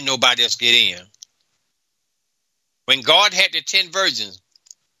 Didn't nobody else get in. When God had the 10 virgins,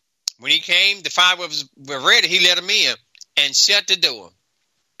 when he came, the 5 were ready, he let them in and shut the door.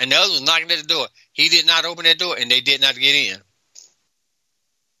 And the other was knocking at the door. He did not open that door, and they did not get in.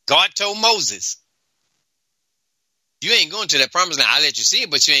 God told Moses, you ain't going to that promised land. I'll let you see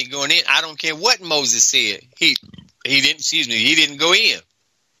it, but you ain't going in. I don't care what Moses said. He didn't go in.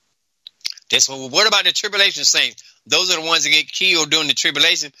 That's what about the tribulation saints? Those are the ones that get killed during the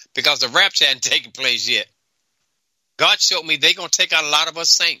tribulation because the rapture hadn't taken place yet. God showed me they're going to take out a lot of us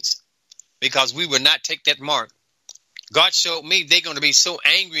saints because we will not take that mark. God showed me they're going to be so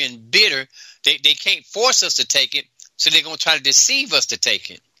angry and bitter, they can't force us to take it, so they're going to try to deceive us to take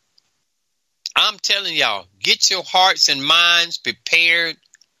it. I'm telling y'all, get your hearts and minds prepared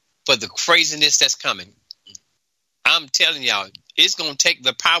for the craziness that's coming. I'm telling y'all, it's going to take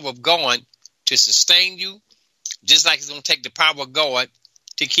the power of God to sustain you, just like it's going to take the power of God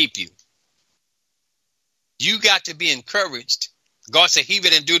to keep you. You got to be encouraged. God said, he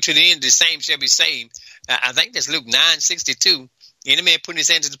that endure to the end, the same shall be saved. I think that's Luke 9:62. Any man putting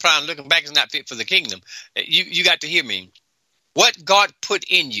his hand to the plow and looking back is not fit for the kingdom. You got to hear me. What God put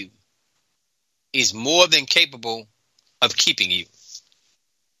in you is more than capable of keeping you.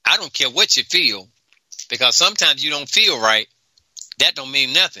 I don't care what you feel, because sometimes you don't feel right. That don't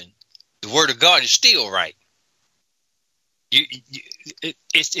mean nothing. The word of God is still right.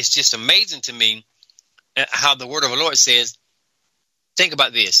 It's just amazing to me how the word of the Lord says, think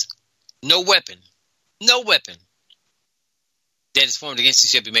about this. No weapon that is formed against you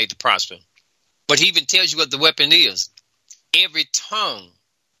shall be made to prosper. But he even tells you what the weapon is. Every tongue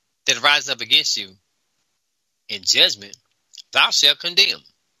that rises up against you in judgment, thou shalt condemn.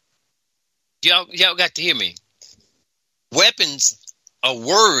 Y'all got to hear me. Weapons are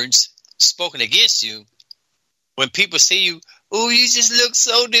words spoken against you. When people see you, oh, you just look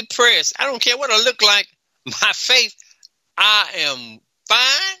so depressed. I don't care what I look like. My faith, I am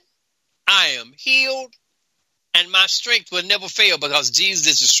fine, I am healed, and my strength will never fail because Jesus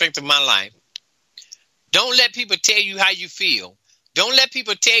is the strength of my life. Don't let people tell you how you feel. Don't let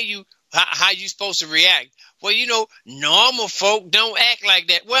people tell you how you're supposed to react. Well, normal folk don't act like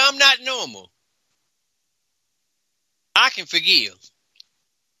that. Well, I'm not normal. I can forgive.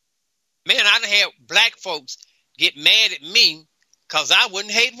 Man, I done had black folks get mad at me because I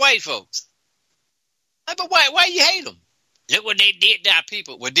wouldn't hate white folks. But why you hate them? Look what they did to our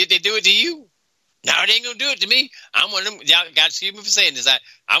people. Well, did they do it to you? No, they ain't going to do it to me. I'm one of them. Y'all got to excuse me for saying this.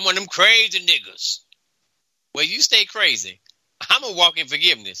 I'm one of them crazy niggas. Well, you stay crazy. I'm going to walk in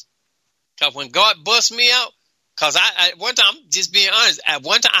forgiveness. Because when God busts me out, because one time, just being honest, at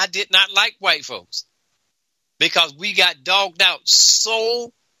one time I did not like white folks. Because we got dogged out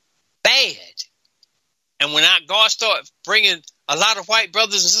so bad. And when God started bringing a lot of white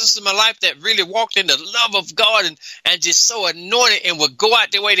brothers and sisters in my life that really walked in the love of God and just so anointed and would go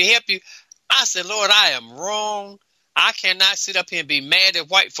out their way to help you, I said, Lord, I am wrong. I cannot sit up here and be mad at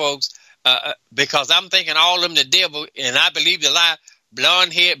white folks because I'm thinking all of them the devil, and I believe the lie,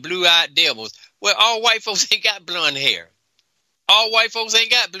 blonde-haired, blue-eyed devils. Well, all white folks ain't got blonde hair. All white folks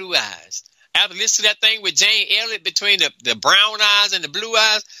ain't got blue eyes. After listening to that thing with Jane Elliott between the brown eyes and the blue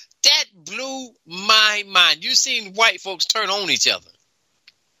eyes, that blew my mind. You seen white folks turn on each other.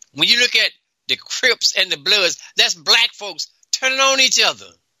 When you look at the Crips and the Bloods, that's black folks turning on each other.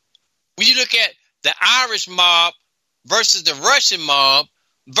 When you look at the Irish mob versus the Russian mob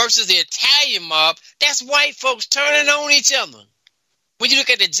versus the Italian mob, that's white folks turning on each other. When you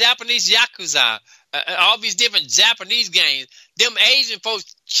look at the Japanese Yakuza, all these different Japanese gangs, them Asian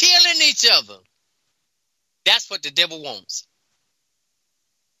folks killing each other. That's what the devil wants.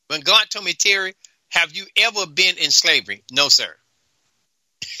 When God told me, Terry, have you ever been in slavery? No, sir.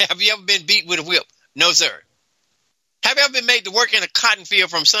 Have you ever been beat with a whip? No, sir. Have you ever been made to work in a cotton field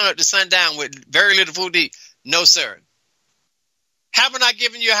from sun up to sundown with very little food to eat? No, sir. Haven't I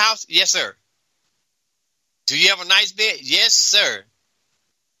given you a house? Yes, sir. Do you have a nice bed? Yes, sir.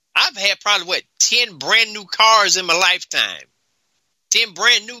 I've had probably, 10 brand new cars in my lifetime. 10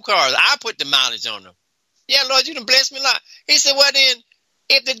 brand new cars. I put the mileage on them. Yeah, Lord, you done blessed me a lot. He said, well, then,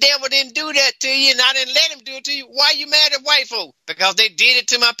 if the devil didn't do that to you and I didn't let him do it to you, why you mad at white folk? Because they did it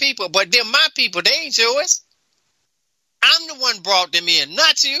to my people. But they're my people. They ain't yours. I'm the one brought them in,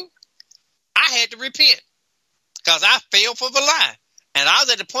 not you. I had to repent because I fell for the lie. And I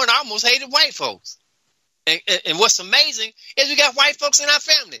was at the point I almost hated white folks. And what's amazing is we got white folks in our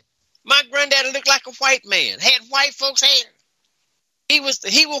family. My granddaddy looked like a white man, had white folks' hair. He was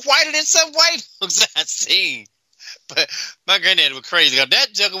whiter than some white folks I've seen. But my granddaddy was crazy.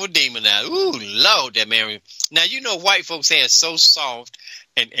 That jugger was demonized. Ooh, Lord, that man. Now, white folks' hair is so soft,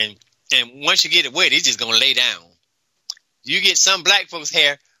 and once you get it wet, it's just going to lay down. You get some black folks'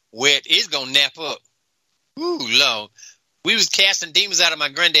 hair wet, it's going to nap up. Ooh, Lord. We was casting demons out of my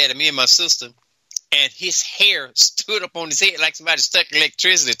granddaddy, me and my sister, and his hair stood up on his head like somebody stuck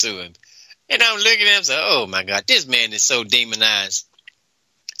electricity to him. And I'm looking at him and saying, oh, my God, this man is so demonized.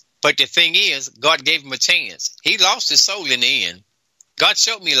 But the thing is, God gave him a chance. He lost his soul in the end. God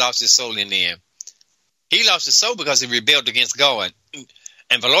showed me he lost his soul in the end. He lost his soul because he rebelled against God.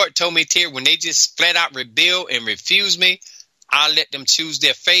 And the Lord told me, Terry, when they just flat out rebel and refuse me, I'll let them choose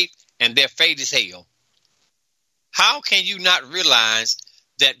their fate, and their fate is hell. How can you not realize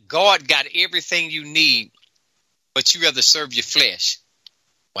that God got everything you need, but you rather serve your flesh?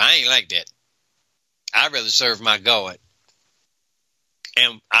 Well, I ain't like that. I'd rather serve my God.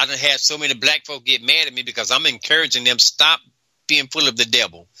 And I done had so many black folk get mad at me because I'm encouraging them, stop being full of the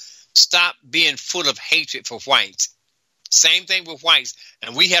devil. Stop being full of hatred for whites. Same thing with whites.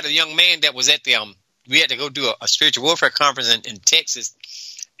 And we had a young man that was at we had to go do a spiritual warfare conference in Texas.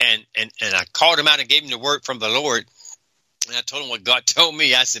 And I called him out and gave him the word from the Lord. And I told him what God told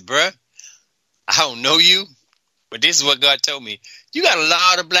me. I said, bruh, I don't know you, but this is what God told me. You got a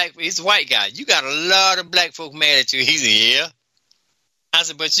lot of he's a white guy. You got a lot of black folk mad at you. He said, yeah. I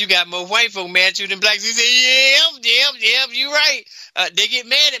said, but you got more white folk mad at you than blacks. He said, yeah, you're right. They get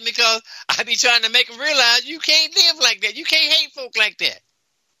mad at me because I be trying to make them realize you can't live like that. You can't hate folk like that.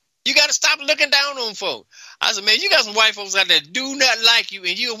 You got to stop looking down on folk. I said, man, you got some white folks out there that do not like you,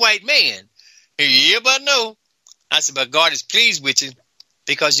 and you're a white man. Yeah, but no. I said, but God is pleased with you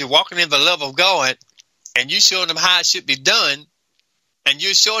because you're walking in the love of God, and you're showing them how it should be done, and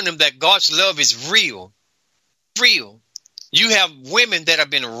you're showing them that God's love is real. Real. You have women that have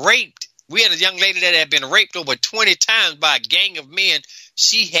been raped. We had a young lady that had been raped over 20 times by a gang of men.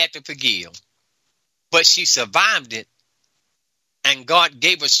 She had to forgive, but she survived it, and God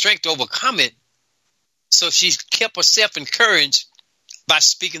gave her strength to overcome it. So she kept herself encouraged by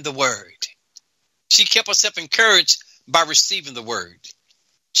speaking the word. She kept herself encouraged by receiving the word.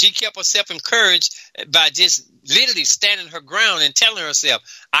 She kept herself encouraged by just literally standing her ground and telling herself,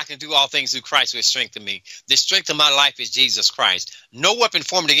 I can do all things through Christ who strengthens me. The strength of my life is Jesus Christ. No weapon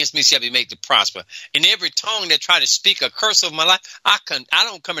formed against me shall be made to prosper. In every tongue that try to speak a curse over my life, I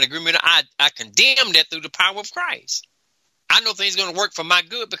don't come in agreement. I condemn that through the power of Christ. I know things are going to work for my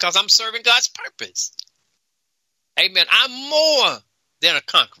good because I'm serving God's purpose. Amen. I'm more than a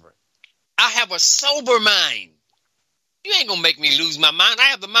conqueror. I have a sober mind. You ain't going to make me lose my mind. I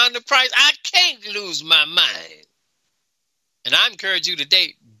have the mind of Christ. I can't lose my mind. And I encourage you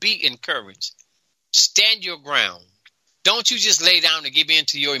today, be encouraged. Stand your ground. Don't you just lay down and give in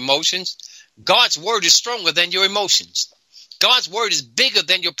to your emotions. God's word is stronger than your emotions. God's word is bigger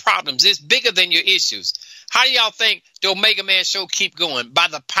than your problems. It's bigger than your issues. How do y'all think the Omegaman show keep going? By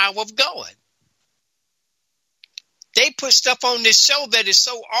the power of God. They put stuff on this show that is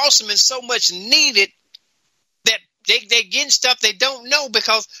so awesome and so much needed that they're getting stuff they don't know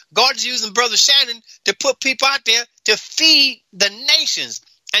because God is using Brother Shannon to put people out there to feed the nations.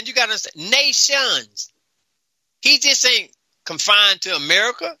 And you got to understand, nations. He just ain't confined to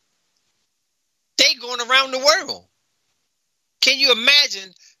America. They going around the world. Can you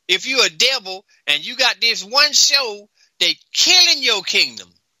imagine if you're a devil and you got this one show, they killing your kingdom?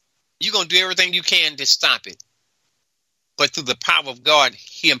 You're going to do everything you can to stop it. But through the power of God,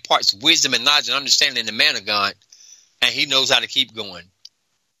 he imparts wisdom and knowledge and understanding in the man of God, and he knows how to keep going.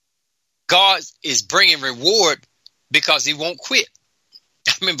 God is bringing reward because he won't quit.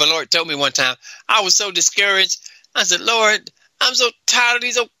 I remember the Lord told me one time, I was so discouraged. I said, Lord, I'm so tired of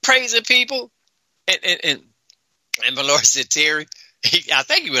these old crazy people. And the Lord said, Terry, I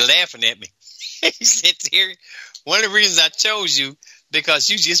think he was laughing at me. He said, Terry, one of the reasons I chose you because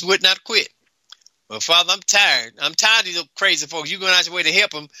you just would not quit. Well, Father, I'm tired. I'm tired of these crazy folks. You're going out your way to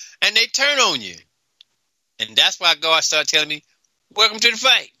help them, and they turn on you. And that's why God started telling me, welcome to the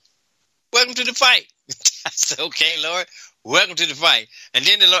fight. Welcome to the fight. I said, okay, Lord, welcome to the fight. And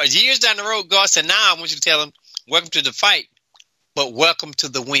then the Lord, years down the road, God said, now I want you to tell them, welcome to the fight, but welcome to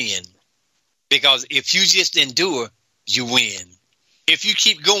the win. Because if you just endure, you win. If you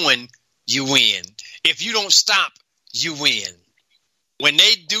keep going, you win. If you don't stop, you win. When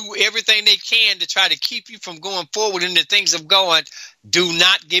they do everything they can to try to keep you from going forward in the things of God, do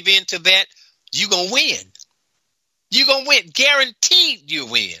not give in to that. You're going to win. You're going to win. Guaranteed you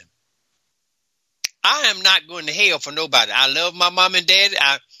win. I am not going to hell for nobody. I love my mom and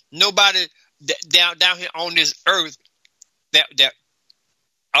dad. Nobody down here on this earth, that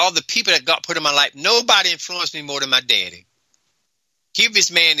all the people that God put in my life, nobody influenced me more than my daddy. Here this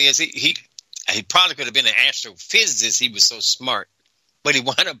man is, he probably could have been an astrophysicist. He was so smart. But he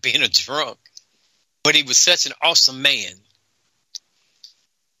wound up being a drunk. But he was such an awesome man.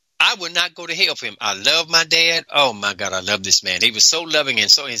 I would not go to hell for him. I love my dad. Oh, my God, I love this man. He was so loving,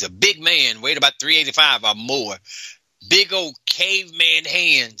 and so he's a big man, weighed about 385 or more. Big old caveman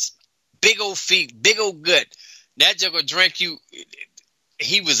hands, big old feet, big old gut. That jugger drank you.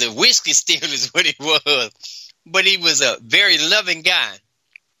 He was a whiskey stealer is what he was. But he was a very loving guy.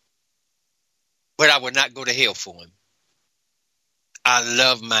 But I would not go to hell for him. I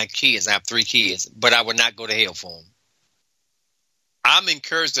love my kids. I have 3 kids, but I would not go to hell for them. I'm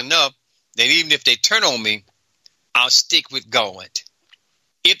encouraged enough that even if they turn on me, I'll stick with God.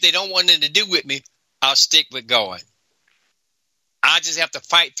 If they don't want anything to do with me, I'll stick with God. I just have to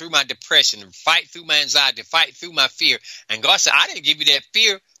fight through my depression, fight through my anxiety, fight through my fear. And God said, I didn't give you that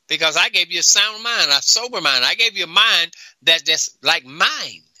fear because I gave you a sound mind, a sober mind. I gave you a mind that's like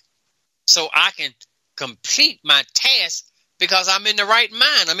mine. So I can complete my task because I'm in the right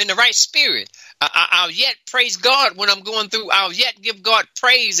mind. I'm in the right spirit. I'll yet praise God when I'm going through. I'll yet give God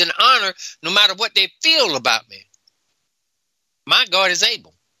praise and honor no matter what they feel about me. My God is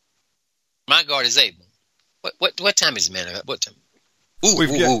able. My God is able. What time is it, man? What time? I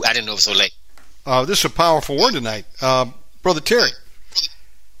didn't know it was so late. This is a powerful word tonight. Brother Terry,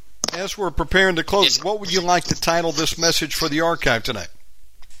 as we're preparing to close, yes, what would you like to title this message for the archive tonight?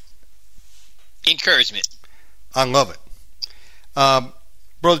 Encouragement. I love it.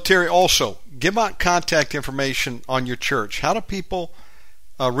 Brother Terry, also, give out contact information on your church. How do people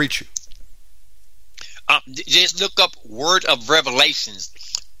reach you? Just look up Word of Revelations.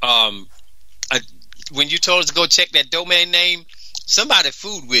 When you told us to go check that domain name, somebody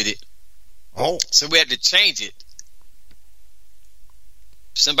fooled with it. Oh. So we had to change it.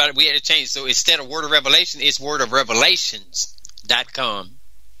 We had to change it. So instead of Word of Revelation, it's wordofrevelations.com.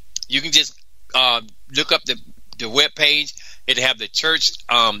 You can just look up the web page. It'll have the church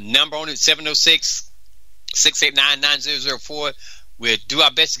number on it, 689-9004. We'll do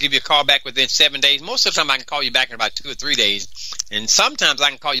our best to give you a call back within 7 days. Most of the time, I can call you back in about 2 or 3 days. And sometimes I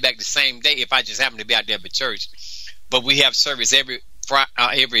can call you back the same day if I just happen to be out there at church. But we have service every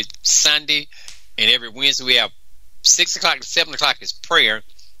Sunday and every Wednesday. We have 6 o'clock to 7 o'clock is prayer.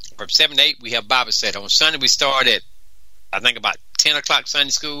 From 7 to 8, we have Bible study. On Sunday, we start at, I think, about 10 o'clock Sunday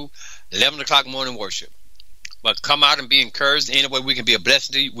school, 11 o'clock morning worship. But come out and be encouraged. Any way we can be a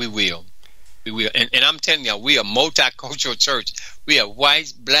blessing to you, we will. We will. And I'm telling you, we are a multicultural church. We have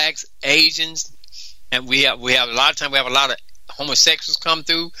whites, blacks, Asians, and we have a lot of time. We have a lot of homosexuals come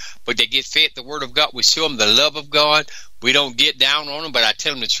through, but they get fed the word of God. We show them the love of God. We don't get down on them, but I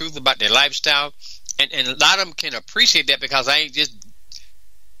tell them the truth about their lifestyle. And a lot of them can appreciate that because I ain't just,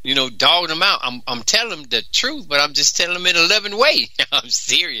 dogging them out. I'm telling them the truth, but I'm just telling them in a loving way. I'm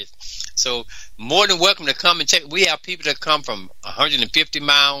serious. So more than welcome to come and check. We have people that come from 150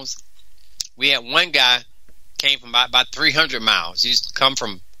 miles. We had one guy came from about 300 miles. He's come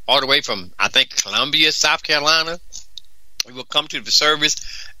from all the way from, I think, Columbia, South Carolina. We will come to the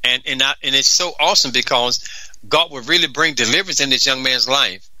service, and it's so awesome because God will really bring deliverance in this young man's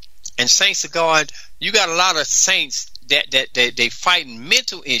life. And saints of God, you got a lot of saints that they fighting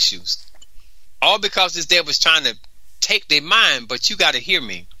mental issues, all because this devil's trying to take their mind. But you got to hear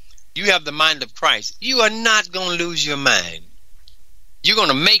me. You have the mind of Christ. You are not going to lose your mind. You're going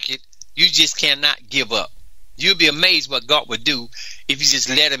to make it. You just cannot give up. You'll be amazed what God would do if you just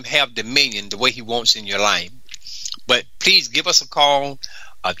let him have dominion the way he wants in your life. But please give us a call.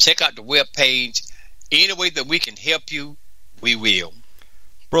 Check out the web page. Any way that we can help you, we will.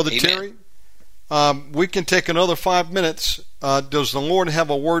 Brother Amen. Terry, we can take another 5 minutes. Does the Lord have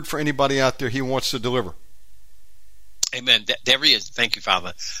a word for anybody out there he wants to deliver? Amen. There is. Thank you,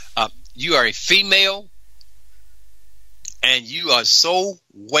 Father. You are a female, and you are so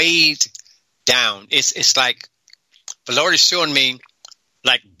weighed down. It's like the Lord is showing me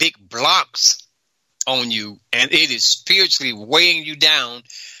like big blocks on you, and it is spiritually weighing you down,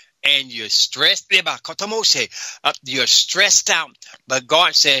 and you're stressed. You're stressed out, but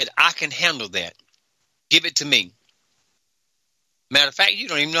God said, I can handle that. Give it to me. Matter of fact, you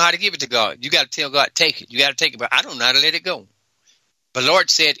don't even know how to give it to God. You got to tell God, take it. You got to take it, but I don't know how to let it go. The Lord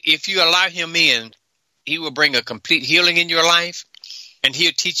said, if you allow him in, he will bring a complete healing in your life, and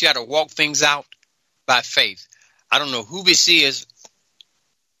he'll teach you how to walk things out by faith. I don't know who this is.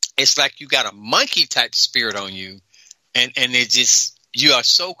 It's like you got a monkey type spirit on you, and it just, you are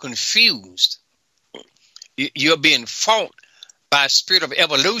so confused. You're being fought by a spirit of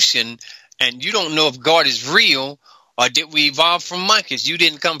evolution, and you don't know if God is real or did we evolve from monkeys. You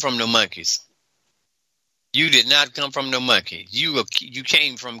didn't come from no monkeys. You did not come from no monkey. You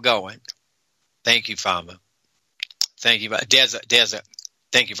came from God. Thank you, Father. Thank you. Desert.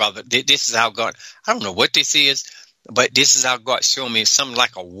 Thank you, Father. This is how God, I don't know what this is, but this is how God showed me something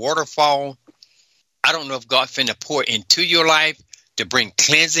like a waterfall. I don't know if God finna pour into your life to bring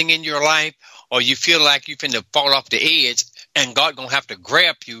cleansing in your life, or you feel like you finna fall off the edge and God gonna have to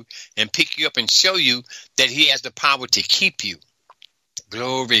grab you and pick you up and show you that he has the power to keep you.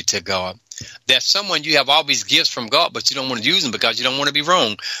 Glory to God. There's someone, you have all these gifts from God, but you don't want to use them because you don't want to be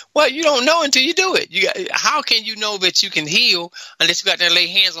wrong. Well, you don't know until you do it. How can you know that you can heal unless you got to lay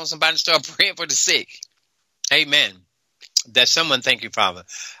hands on somebody and start praying for the sick? Amen. There's someone, thank you, Father.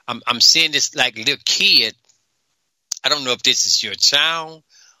 I'm seeing this like little kid. I don't know if this is your child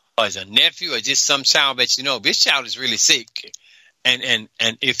or is a nephew or just some child that you know. This child is really sick. And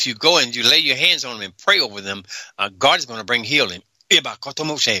if you go and you lay your hands on them and pray over them, God is going to bring healing.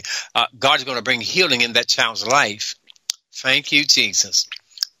 God is going to bring healing in that child's life. Thank you, Jesus.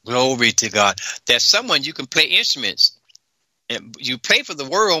 Glory to God. There's someone you can play instruments. And you play for the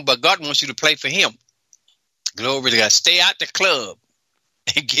world, but God wants you to play for him. Glory to God. Stay out the club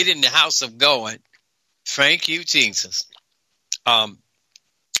and get in the house of God. Thank you, Jesus. The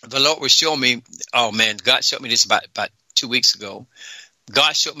Lord was showing me, oh man, God showed me this about 2 weeks ago.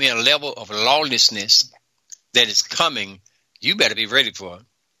 God showed me a level of lawlessness that is coming. You better be ready for it.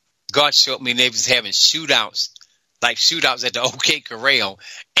 God showed me they was having shootouts, like shootouts at the OK Corral.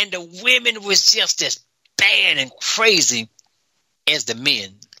 And the women was just as bad and crazy as the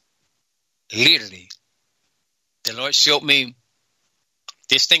men. Literally. The Lord showed me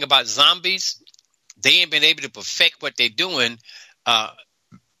this thing about zombies. They ain't been able to perfect what they're doing.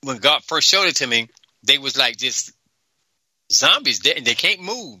 When God first showed it to me, they was like just zombies. They can't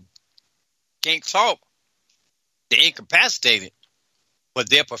move, can't talk. They're incapacitated, but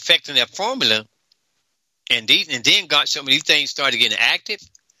they're perfecting their formula. And then God showed me these things started getting active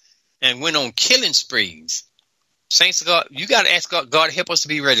and went on killing sprees. Saints of God, you got to ask God, God, help us to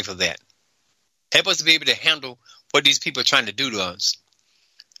be ready for that. Help us to be able to handle what these people are trying to do to us.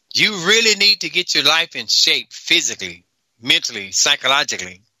 You really need to get your life in shape physically, mentally,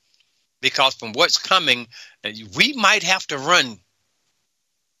 psychologically, because from what's coming, we might have to run.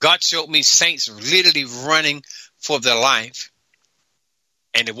 God showed me saints literally running for their life.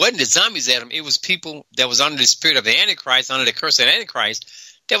 And it wasn't the zombies at them. It was people that was under the spirit of the Antichrist, under the curse of the Antichrist,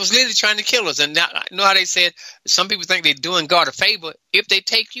 that was literally trying to kill us. And now, you know how they said, some people think they're doing God a favor if they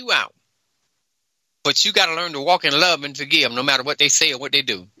take you out. But you got to learn to walk in love and forgive no matter what they say or what they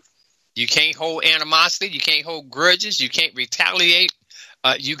do. You can't hold animosity. You can't hold grudges. You can't retaliate.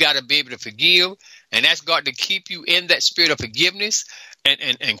 You got to be able to forgive. And that's God to keep you in that spirit of forgiveness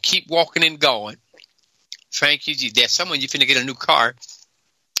and keep walking and going. Thank you, Jesus. There's someone you finna get a new car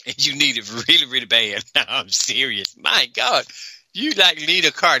and you need it really, really bad. I'm serious. My God, you need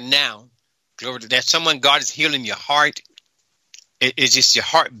a car now. Glory to that. Someone, God is healing your heart. It's just your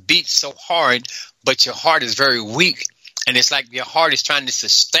heart beats so hard, but your heart is very weak. And it's like your heart is trying to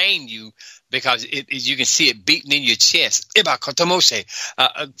sustain you because you can see it beating in your chest.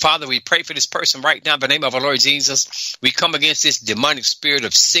 Father, we pray for this person right now in the name of our Lord Jesus. We come against this demonic spirit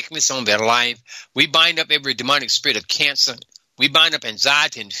of sickness on their life. We bind up every demonic spirit of cancer. We bind up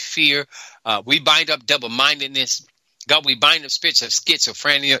anxiety and fear. We bind up double-mindedness. God, we bind up spirits of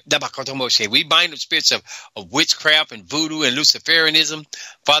schizophrenia. We bind up spirits of witchcraft and voodoo and Luciferianism.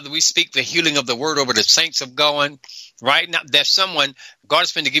 Father, we speak the healing of the word over the saints of God. Right now, there's someone, God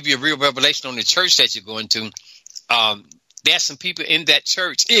is going to give you a real revelation on the church that you're going to. There's some people in that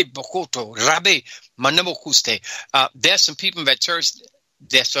church. There's some people in that church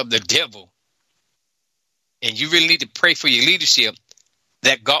that's of the devil. And you really need to pray for your leadership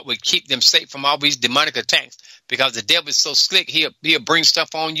that God would keep them safe from all these demonic attacks. Because the devil is so slick, he'll bring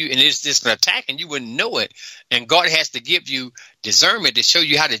stuff on you, and it's just an attack, and you wouldn't know it. And God has to give you discernment to show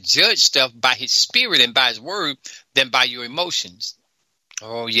you how to judge stuff by his spirit and by his word than by your emotions.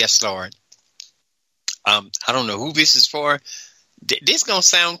 Oh, yes, Lord. I don't know who this is for. This is going to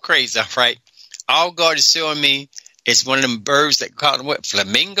sound crazy, all right? All God is showing me is one of them birds that call them what?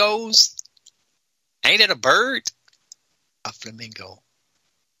 Flamingos? Ain't that a bird? A flamingo.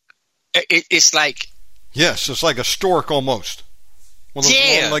 It's like... Yes, it's like a stork almost. One of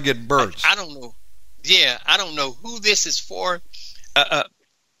those long-legged birds. I don't know. Yeah, I don't know who this is for.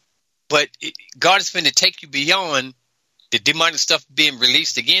 But God is going to take you beyond the demonic stuff being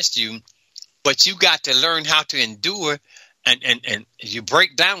released against you. But you got to learn how to endure, and you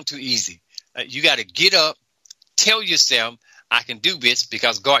break down too easy. You got to get up, tell yourself, I can do this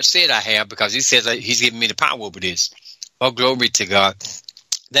because God said I have, because he says he's giving me the power over this. Oh, glory to God.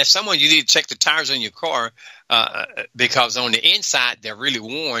 There's someone you need to check the tires on your car because on the inside they're really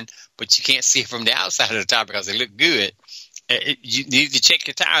worn, but you can't see it from the outside of the tire because they look good. You need to check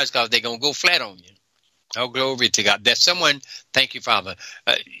your tires because they're going to go flat on you. Oh, glory to God. There's someone, thank you, Father.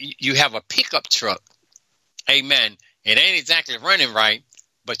 You have a pickup truck. Amen. It ain't exactly running right,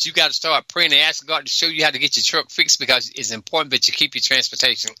 but you got to start praying and asking God to show you how to get your truck fixed because it's important that you keep your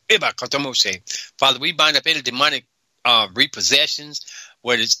transportation. Father, we bind up any demonic repossessions,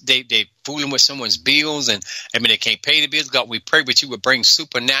 where they fooling with someone's bills and they can't pay the bills. God, we pray that you would bring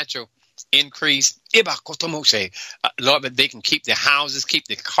supernatural increase. Lord, that they can keep their houses, keep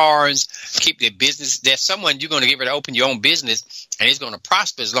their cars, keep their business. There's someone you're going to get ready to open your own business, and it's going to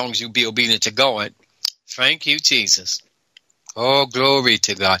prosper as long as you be obedient to God. Thank you, Jesus. Oh, glory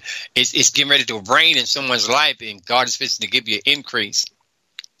to God. It's getting ready to rain in someone's life, and God is fixing to give you increase.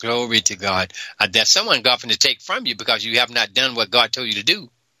 Glory to God. There's someone God going to take from you because you have not done what God told you to do.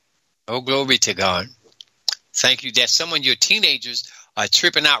 Oh, glory to God. Thank you. There's someone, your teenagers are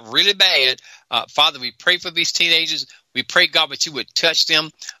tripping out really bad. Father, we pray for these teenagers. We pray, God, that you would touch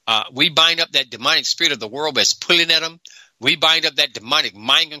them. We bind up that demonic spirit of the world that's pulling at them. We bind up that demonic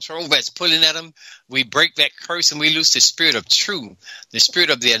mind control that's pulling at them. We break that curse and we loose the spirit of truth, the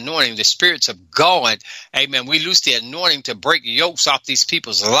spirit of the anointing, the spirits of God. Amen. We loose the anointing to break yokes off these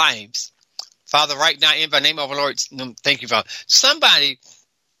people's lives. Father, right now, in the name of our Lord, thank you, Father. Somebody,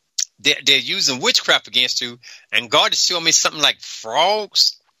 they're using witchcraft against you, and God is showing me something like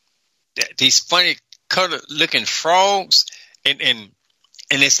frogs, these funny color-looking frogs, and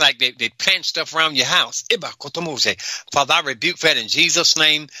it's like they plant stuff around your house. Father, I rebuke that in Jesus'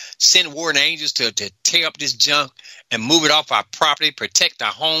 name. Send warring angels to tear up this junk and move it off our property, protect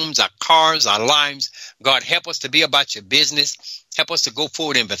our homes, our cars, our lives. God, help us to be about your business. Help us to go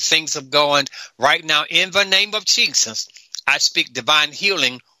forward in the things of God. Right now, in the name of Jesus, I speak divine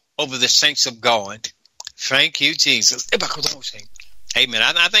healing over the saints of God. Thank you, Jesus. Amen.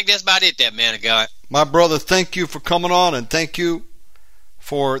 I think that's about it there, man of God. My brother, thank you for coming on, and thank you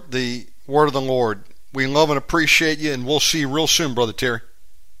for the Word of the Lord. We love and appreciate you, and we'll see you real soon, Brother Terry.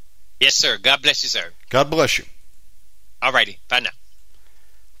 Yes, sir. God bless you, sir. God bless you. All righty. Bye now.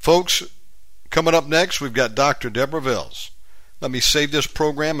 Folks, coming up next, we've got Dr. Deborah Vels. Let me save this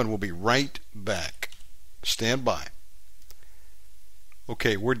program, and we'll be right back. Stand by.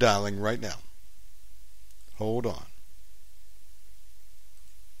 Okay, we're dialing right now. Hold on.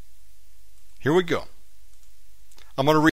 Here we go. I'm going to read